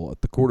horrible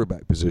at the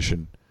quarterback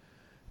position.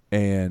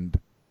 And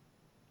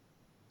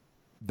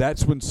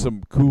that's when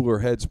some cooler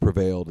heads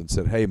prevailed and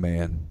said, hey,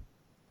 man,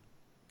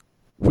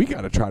 we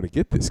got to try to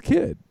get this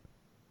kid.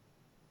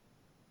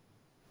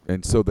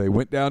 And so they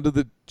went down to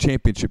the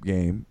championship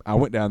game. I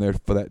went down there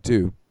for that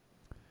too.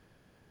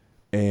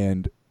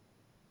 And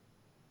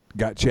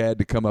got Chad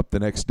to come up the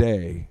next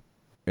day,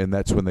 and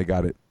that's when they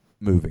got it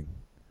moving.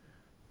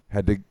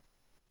 Had to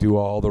do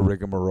all the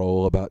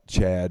rigmarole about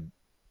Chad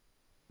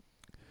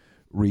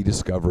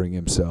rediscovering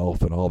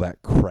himself and all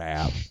that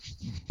crap.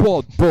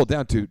 Boiled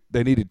down to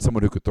they needed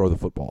someone who could throw the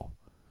football.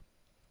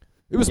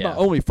 It was my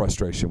only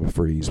frustration with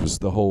Freeze was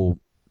the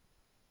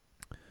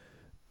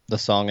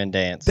song and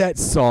dance. That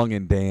song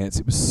and dance.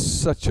 It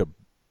was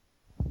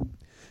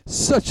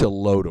such a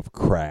load of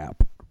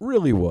crap. It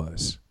really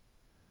was.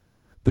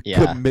 The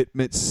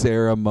commitment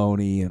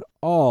ceremony and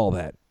all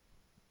that.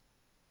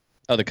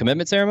 Oh, the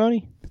commitment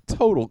ceremony?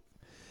 Total.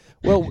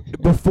 Well,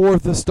 before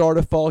the start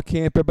of fall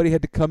camp, everybody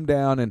had to come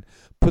down and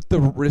put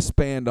the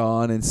wristband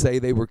on and say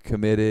they were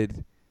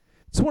committed.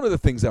 It's one of the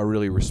things I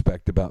really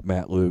respect about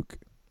Matt Luke.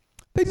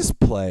 They just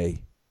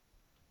play.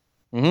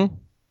 Mm-hmm.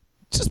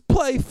 Just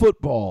play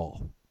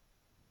football.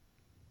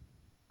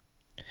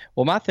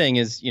 Well, my thing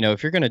is,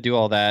 if you're going to do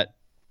all that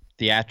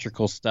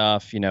theatrical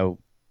stuff, you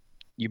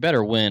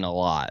better win a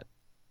lot.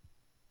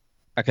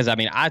 Because,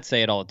 I'd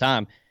say it all the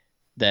time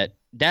that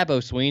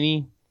Dabo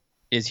Sweeney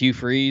is Hugh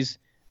Freeze,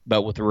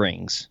 but with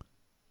rings.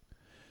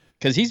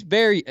 Because he's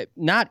very,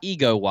 not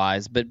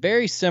ego-wise, but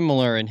very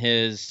similar in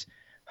his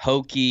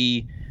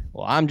hokey,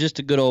 well, I'm just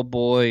a good old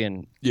boy,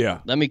 and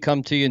let me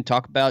come to you and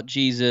talk about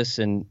Jesus,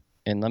 and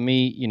let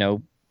me,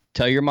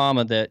 tell your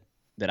mama that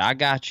I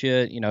got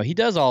you. He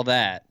does all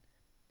that,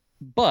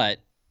 but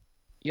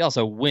he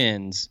also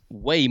wins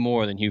way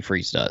more than Hugh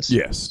Freeze does.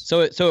 Yes.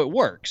 So it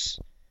works.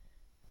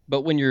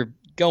 But when you're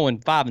going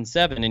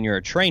 5-7 and you're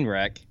a train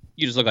wreck,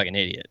 you just look like an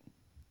idiot.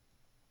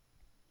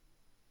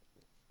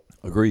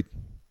 Agreed.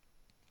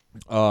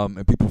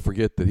 And people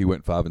forget that he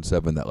went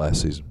 5-7 that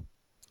last season.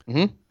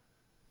 Mm-hmm.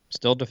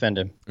 Still defend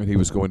him. And he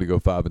was going to go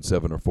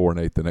 5-7 or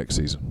 4-8 the next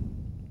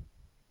season.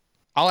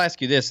 I'll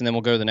ask you this, and then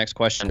we'll go to the next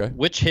question. Okay.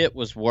 Which hit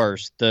was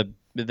worse, the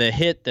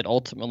hit that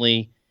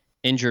ultimately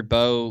injured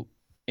Bo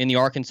in the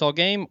Arkansas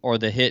game, or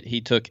the hit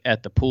he took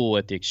at the pool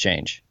at the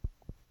exchange?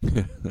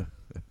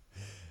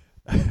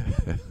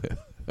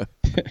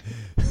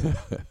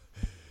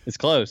 It's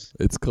close.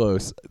 It's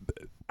close.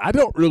 I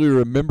don't really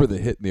remember the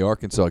hit in the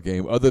Arkansas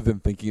game other than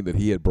thinking that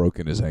he had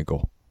broken his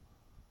ankle.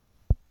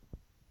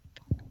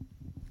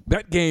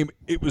 That game,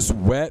 it was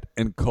wet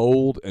and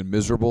cold and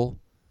miserable.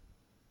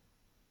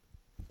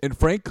 And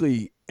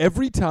frankly,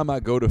 every time I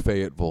go to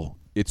Fayetteville,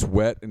 it's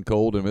wet and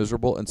cold and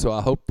miserable, and so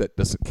I hope that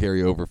doesn't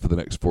carry over for the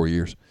next 4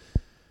 years.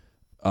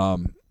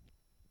 No,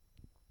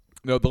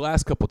 the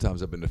last couple of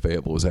times I've been to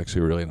Fayetteville was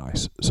actually really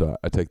nice, so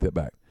I take that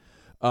back.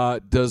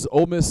 Does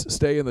Ole Miss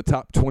stay in the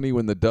top 20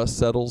 when the dust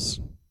settles?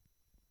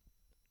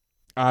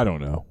 I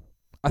don't know.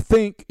 I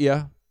think,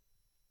 yeah.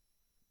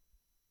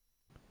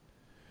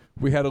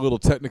 We had a little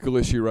technical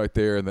issue right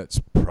there, and that's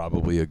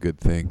probably a good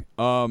thing.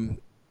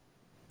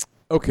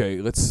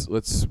 Okay,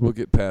 we'll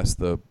get past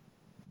the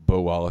Bo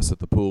Wallace at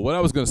the pool. What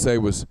I was going to say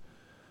was,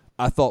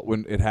 I thought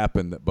when it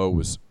happened that Bo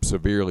was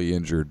severely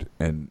injured,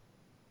 and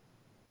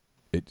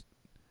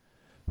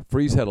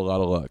Freeze had a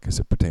lot of luck as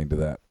it pertained to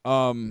that.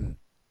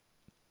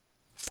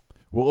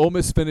 Will Ole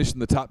Miss finish in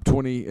the top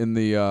 20 in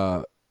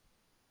the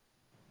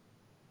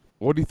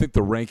what do you think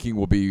the ranking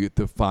will be at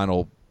the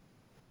final?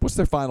 What's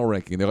their final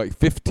ranking? They're like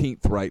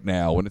 15th right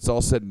now. When it's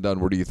all said and done,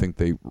 where do you think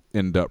they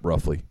end up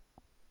roughly?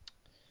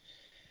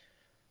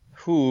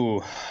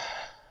 Ooh,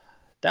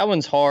 that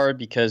one's hard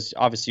because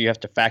obviously you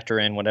have to factor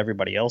in what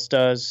everybody else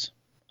does.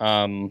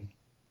 I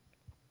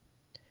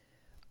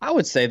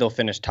would say they'll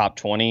finish top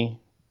 20.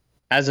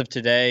 As of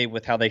today,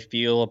 with how they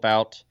feel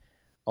about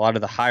a lot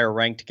of the higher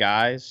ranked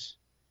guys,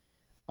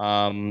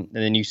 and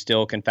then you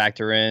still can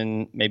factor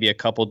in maybe a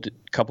couple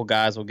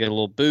guys will get a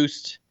little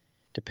boost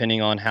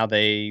depending on how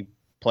they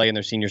play in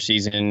their senior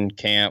season,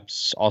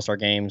 camps, all-star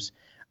games.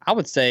 I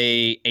would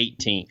say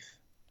 18th.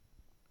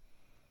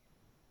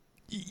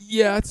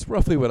 Yeah, it's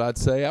roughly what I'd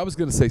say. I was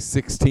going to say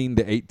 16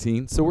 to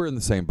 18, so we're in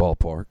the same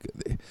ballpark.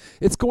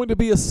 It's going to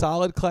be a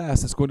solid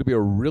class. It's going to be a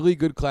really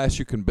good class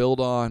you can build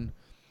on.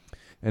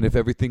 And if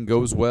everything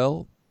goes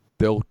well,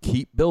 they'll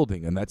keep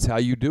building, and that's how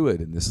you do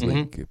it in this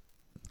league.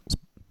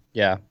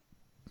 Yeah.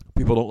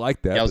 People don't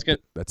like that, but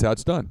that's how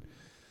it's done.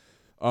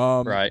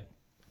 Right.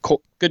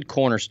 Good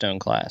cornerstone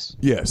class.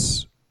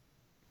 Yes.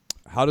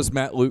 How does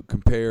Matt Luke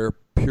compare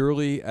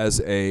purely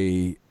as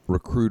a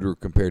recruiter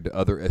compared to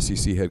other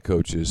SEC head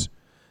coaches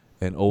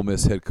and Ole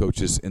Miss head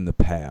coaches in the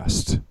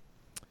past?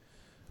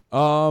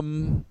 I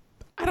don't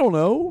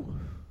know.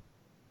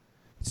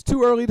 It's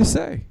too early to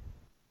say.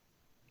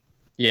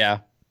 Yeah.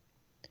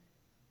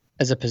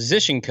 As a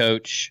position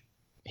coach,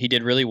 he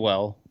did really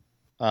well.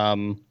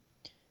 A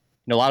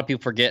lot of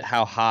people forget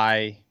how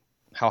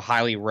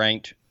highly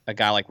ranked a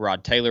guy like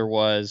Rod Taylor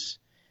was.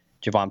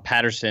 Javon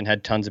Patterson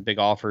had tons of big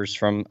offers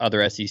from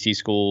other SEC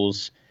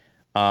schools.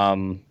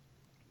 Aaron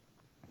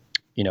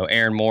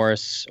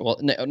Morris. Well,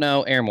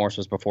 no, Aaron Morris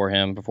was before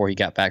him, before he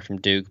got back from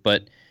Duke.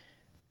 But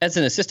as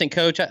an assistant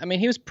coach,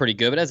 he was pretty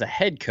good. But as a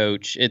head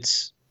coach,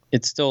 it's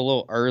still a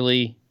little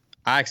early.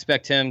 I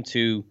expect him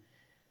to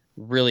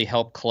really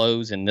help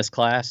close in this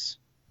class.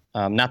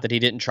 Not that he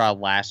didn't try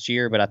last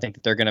year, but I think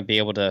that they're going to be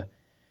able to,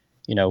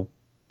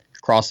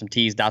 cross some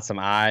T's, dot some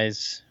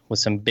I's with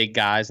some big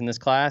guys in this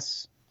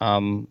class.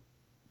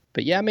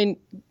 But yeah,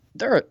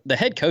 the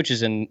head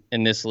coaches in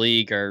this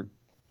league are,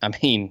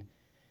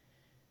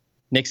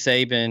 Nick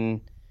Saban,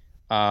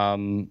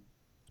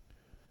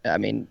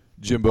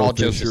 Jimbo all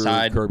Fisher, jokes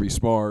aside, Kirby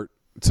Smart.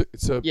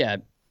 It's a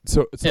Ed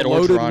a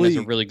loaded Orgeron league. is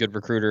a really good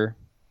recruiter.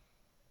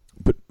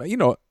 But,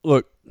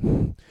 look,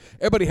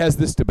 everybody has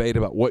this debate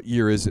about what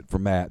year is it for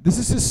Matt. This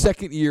is his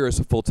second year as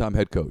a full-time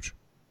head coach.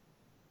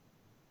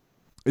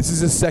 This is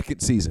his second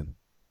season.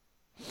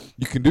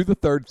 You can do the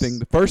third thing.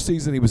 The first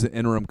season, he was an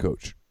interim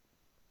coach.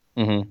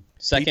 Mm-hmm.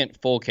 Second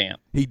full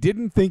camp. He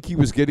didn't think he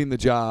was getting the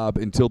job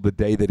until the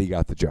day that he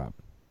got the job.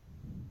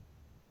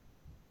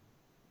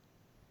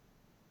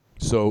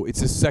 So it's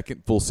his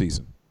second full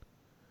season.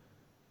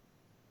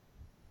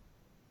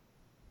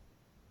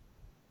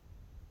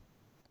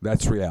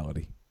 That's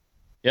reality.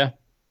 Yeah,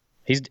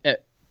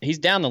 he's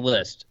down the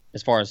list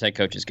as far as head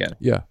coaches go.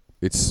 Yeah,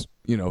 it's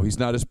he's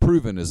not as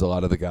proven as a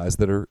lot of the guys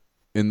that are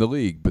in the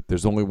league, but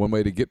there's only one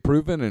way to get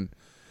proven, and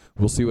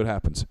we'll see what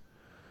happens.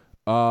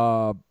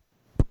 I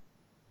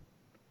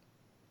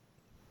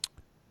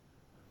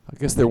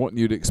guess they're wanting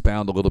you to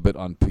expound a little bit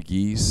on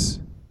Pegues.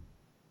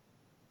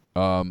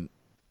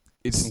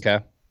 It's okay.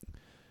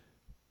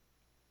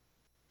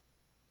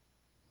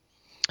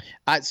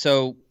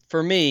 So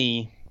for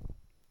me,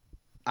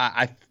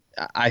 I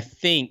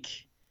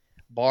think,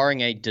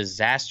 barring a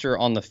disaster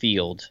on the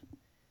field,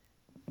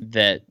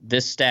 that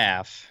this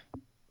staff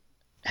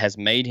has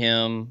made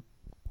him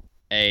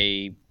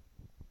a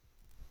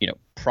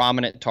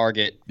prominent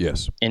target.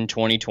 Yes. In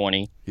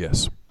 2020.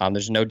 Yes.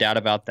 There's no doubt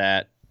about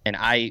that, and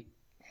I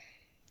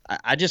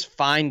just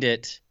find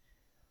it.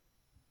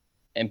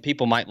 And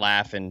people might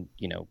laugh and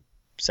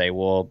say,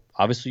 well,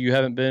 obviously you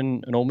haven't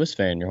been an Ole Miss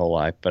fan your whole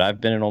life, but I've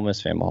been an Ole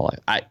Miss fan my whole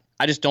life.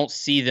 I just don't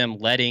see them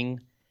letting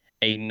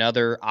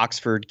another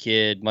Oxford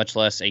kid, much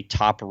less a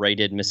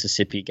top-rated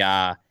Mississippi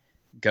guy,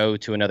 go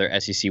to another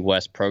SEC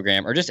West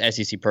program or just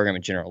SEC program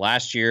in general.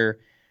 Last year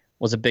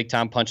was a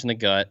big-time punch in the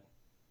gut.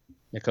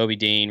 Nakobe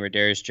Dean,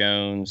 Radarius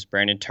Jones,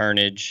 Brandon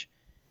Turnage.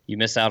 You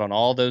miss out on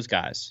all those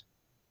guys.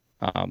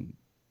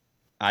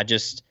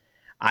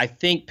 I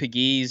think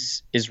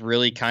Pegues is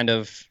really kind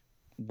of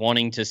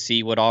wanting to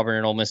see what Auburn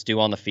and Ole Miss do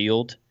on the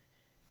field.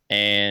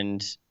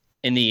 And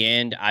in the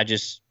end,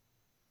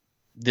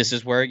 this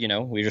is where, we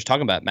were just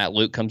talking about, Matt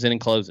Luke comes in and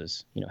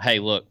closes. Hey,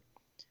 look,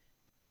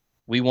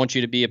 we want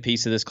you to be a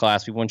piece of this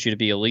class. We want you to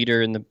be a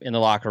leader in the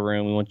locker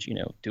room. We want you,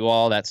 do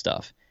all that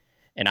stuff.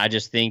 And I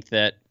just think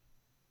that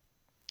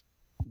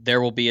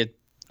there will be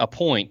a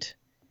point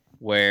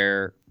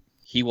where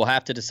he will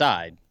have to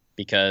decide,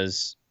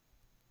 because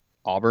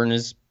Auburn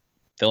is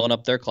filling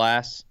up their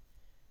class.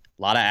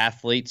 A lot of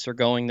athletes are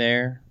going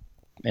there,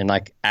 and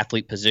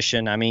athlete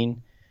position,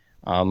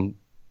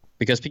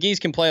 because Pegues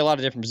can play a lot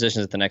of different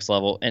positions at the next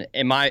level.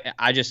 And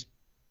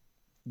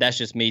that's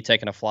just me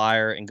taking a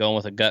flyer and going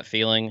with a gut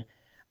feeling.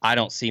 I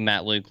don't see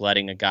Matt Luke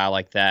letting a guy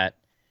like that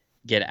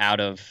get out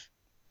of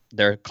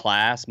their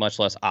class, much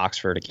less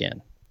Oxford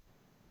again.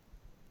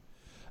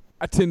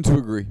 I tend to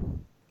agree.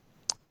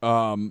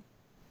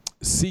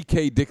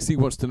 C.K. Dixie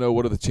wants to know,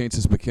 what are the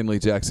chances McKinley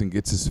Jackson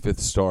gets his 5th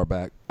star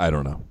back? I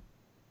don't know.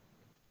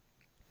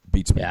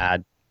 Beats me. Yeah,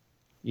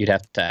 you'd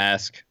have to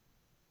ask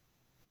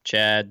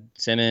Chad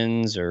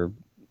Simmons or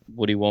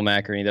Woody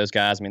Womack or any of those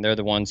guys. They're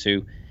the ones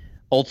who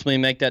ultimately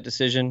make that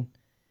decision.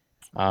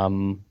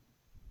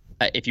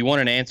 If you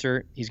want an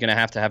answer, he's going to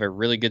have a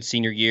really good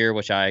senior year,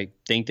 which I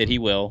think that he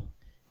will,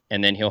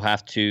 and then he'll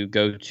have to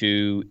go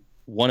to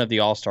one of the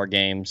All-Star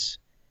games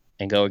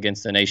and go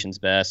against the nation's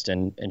best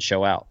and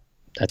show out.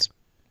 That's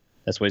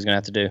what he's going to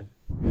have to do.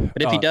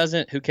 But if he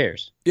doesn't, who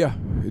cares? Yeah,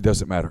 it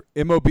doesn't matter.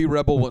 MOB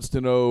Rebel wants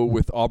to know,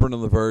 with Auburn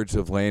on the verge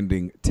of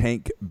landing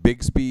Tank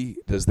Bigsby,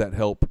 does that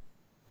help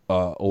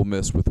Ole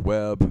Miss with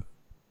Webb?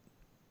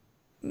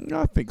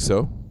 I think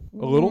so.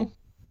 A little?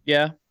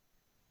 Yeah.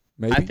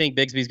 Maybe. I think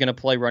Bigsby's going to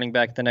play running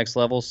back at the next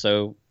level,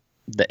 so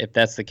if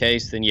that's the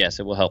case, then yes,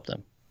 it will help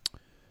them.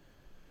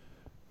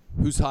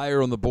 Who's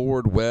higher on the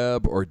board,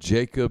 Webb or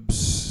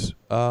Jacobs?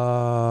 They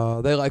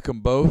like them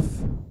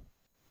both.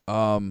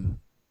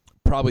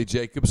 Probably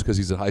Jacobs because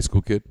he's a high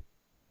school kid.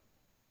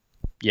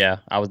 Yeah,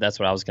 that's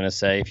what I was going to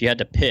say. If you had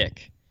to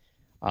pick.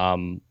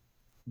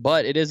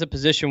 But it is a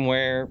position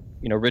where,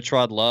 Rich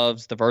Rod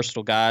loves the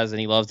versatile guys and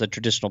he loves the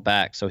traditional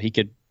back, so he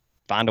could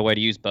find a way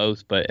to use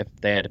both, but if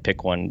they had to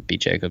pick one, it'd be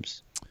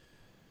Jacobs.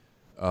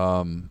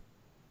 Man,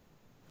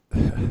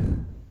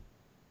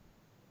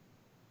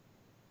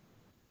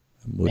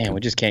 we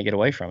just can't get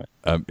away from it.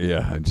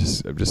 Yeah, I'm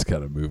just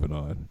kind of moving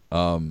on.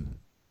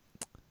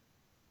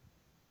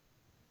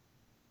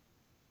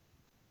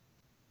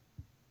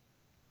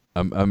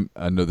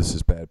 I know this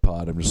is bad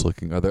pod. I'm just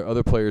looking. Are there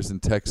other players in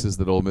Texas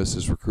that Ole Miss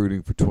is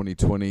recruiting for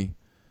 2020?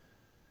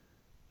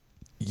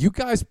 You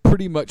guys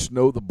pretty much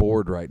know the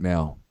board right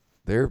now.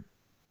 They're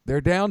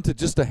down to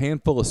just a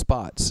handful of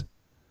spots.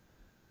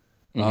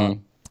 Mm-hmm.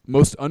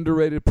 Most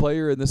underrated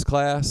player in this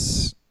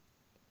class.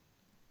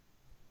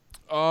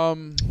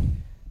 Jaquandis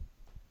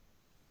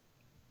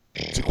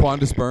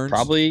Burns.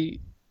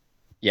 Probably,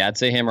 yeah, I'd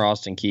say him or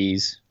Austin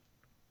Keys.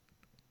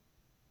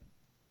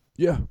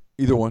 Yeah,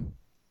 either one.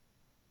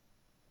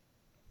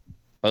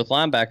 Both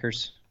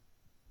linebackers.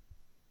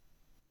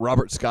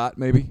 Robert Scott,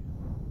 maybe.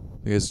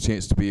 He has a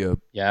chance to be a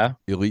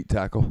elite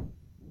tackle.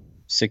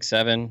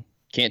 6'7".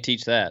 Can't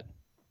teach that.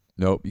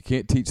 Nope, you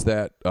can't teach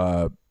that.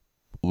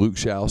 Luke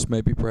Schaus,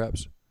 maybe,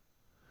 perhaps.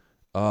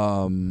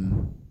 I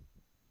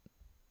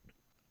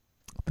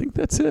think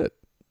that's it.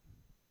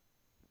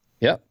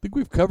 Yep. I think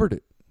we've covered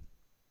it.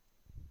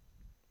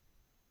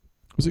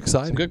 It was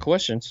exciting. Some good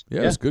questions.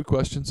 Yeah, it was good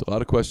questions. A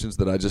lot of questions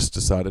that I just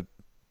decided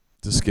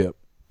to skip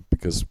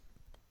because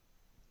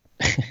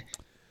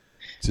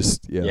it's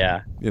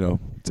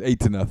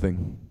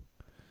 8-0.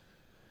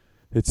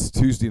 It's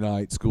Tuesday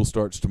night. School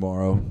starts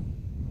tomorrow.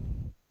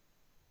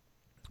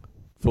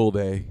 Full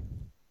day.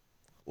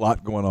 A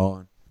lot going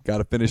on. Got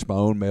to finish my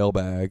own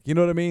mailbag. You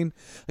know what I mean?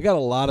 I got a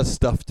lot of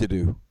stuff to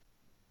do.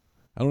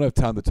 I don't have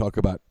time to talk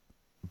about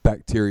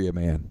Bacteria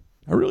Man.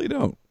 I really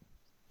don't.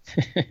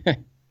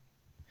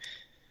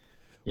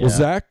 Yeah. Well,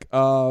 Zach,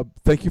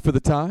 thank you for the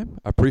time.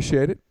 I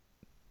appreciate it.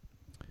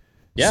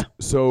 Yeah.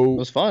 So it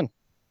was fun.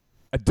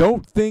 I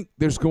don't think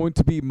there's going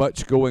to be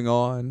much going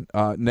on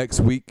next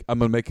week. I'm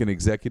going to make an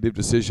executive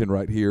decision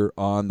right here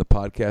on the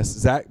podcast.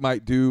 Zach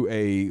might do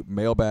a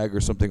mailbag or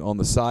something on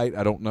the site.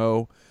 I don't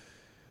know.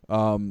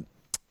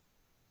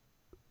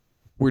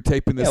 We're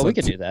taping this. Yeah, we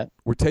could do that.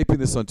 We're taping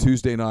this on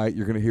Tuesday night.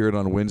 You're going to hear it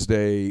on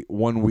Wednesday.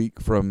 1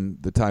 week from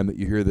the time that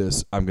you hear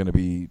this, I'm going to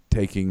be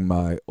taking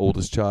my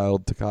oldest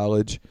child to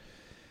college.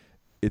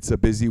 It's a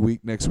busy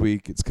week next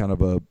week. It's kind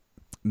of a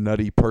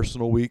nutty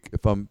personal week,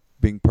 if I'm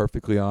being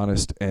perfectly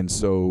honest. And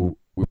so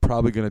we're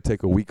probably going to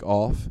take a week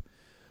off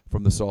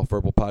from the Soft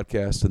Verbal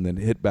podcast and then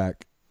hit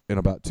back in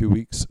about 2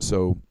 weeks.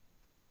 So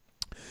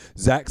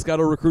Zach's got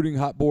a recruiting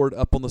hot board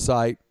up on the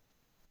site.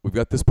 We've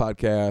got this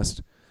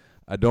podcast.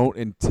 I don't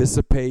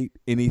anticipate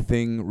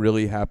anything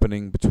really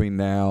happening between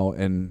now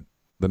and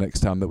the next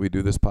time that we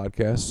do this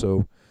podcast.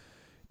 So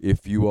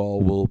if you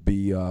all will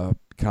be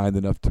kind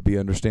enough to be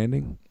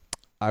understanding,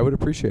 I would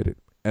appreciate it.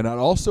 And I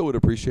also would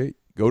appreciate,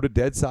 go to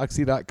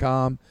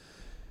deadsoxy.com,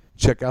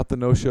 check out the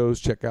no-shows,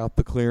 check out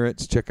the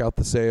clearance, check out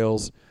the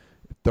sales.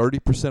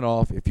 30%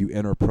 off if you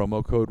enter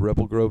promo code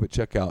Rebel Grove at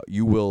checkout.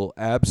 You will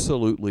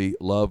absolutely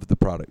love the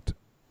product.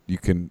 You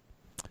can,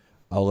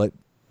 I'll let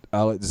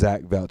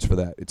Zach vouch for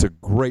that. It's a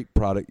great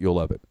product. You'll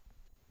love it.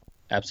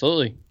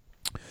 Absolutely.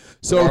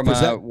 So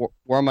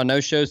wore my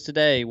no-shows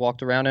today.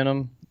 Walked around in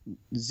them.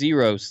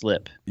 Zero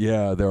slip.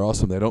 Yeah, they're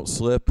awesome. They don't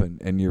slip,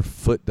 and your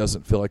foot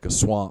doesn't feel like a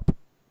swamp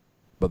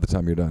by the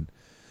time you're done.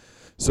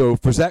 So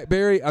for Zach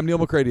Berry, I'm Neil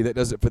McCready. That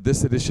does it for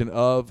this edition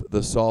of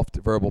the Soft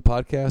Verbal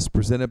Podcast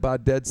presented by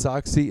Dead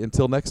Soxy.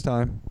 Until next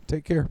time,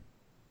 take care.